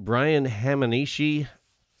 along with Brian Hamanishi,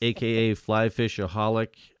 a.k.a. Fly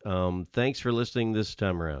Fishaholic. Thanks for listening this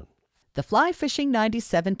time around. The Fly Fishing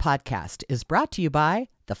 97 podcast is brought to you by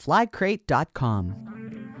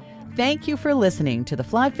theflycrate.com. Thank you for listening to the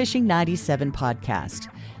Fly Fishing 97 podcast.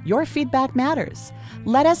 Your feedback matters.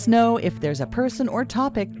 Let us know if there's a person or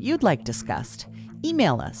topic you'd like discussed.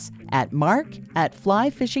 Email us at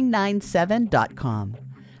mark@flyfishing97.com.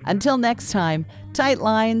 Until next time, tight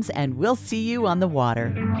lines, and we'll see you on the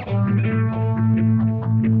water.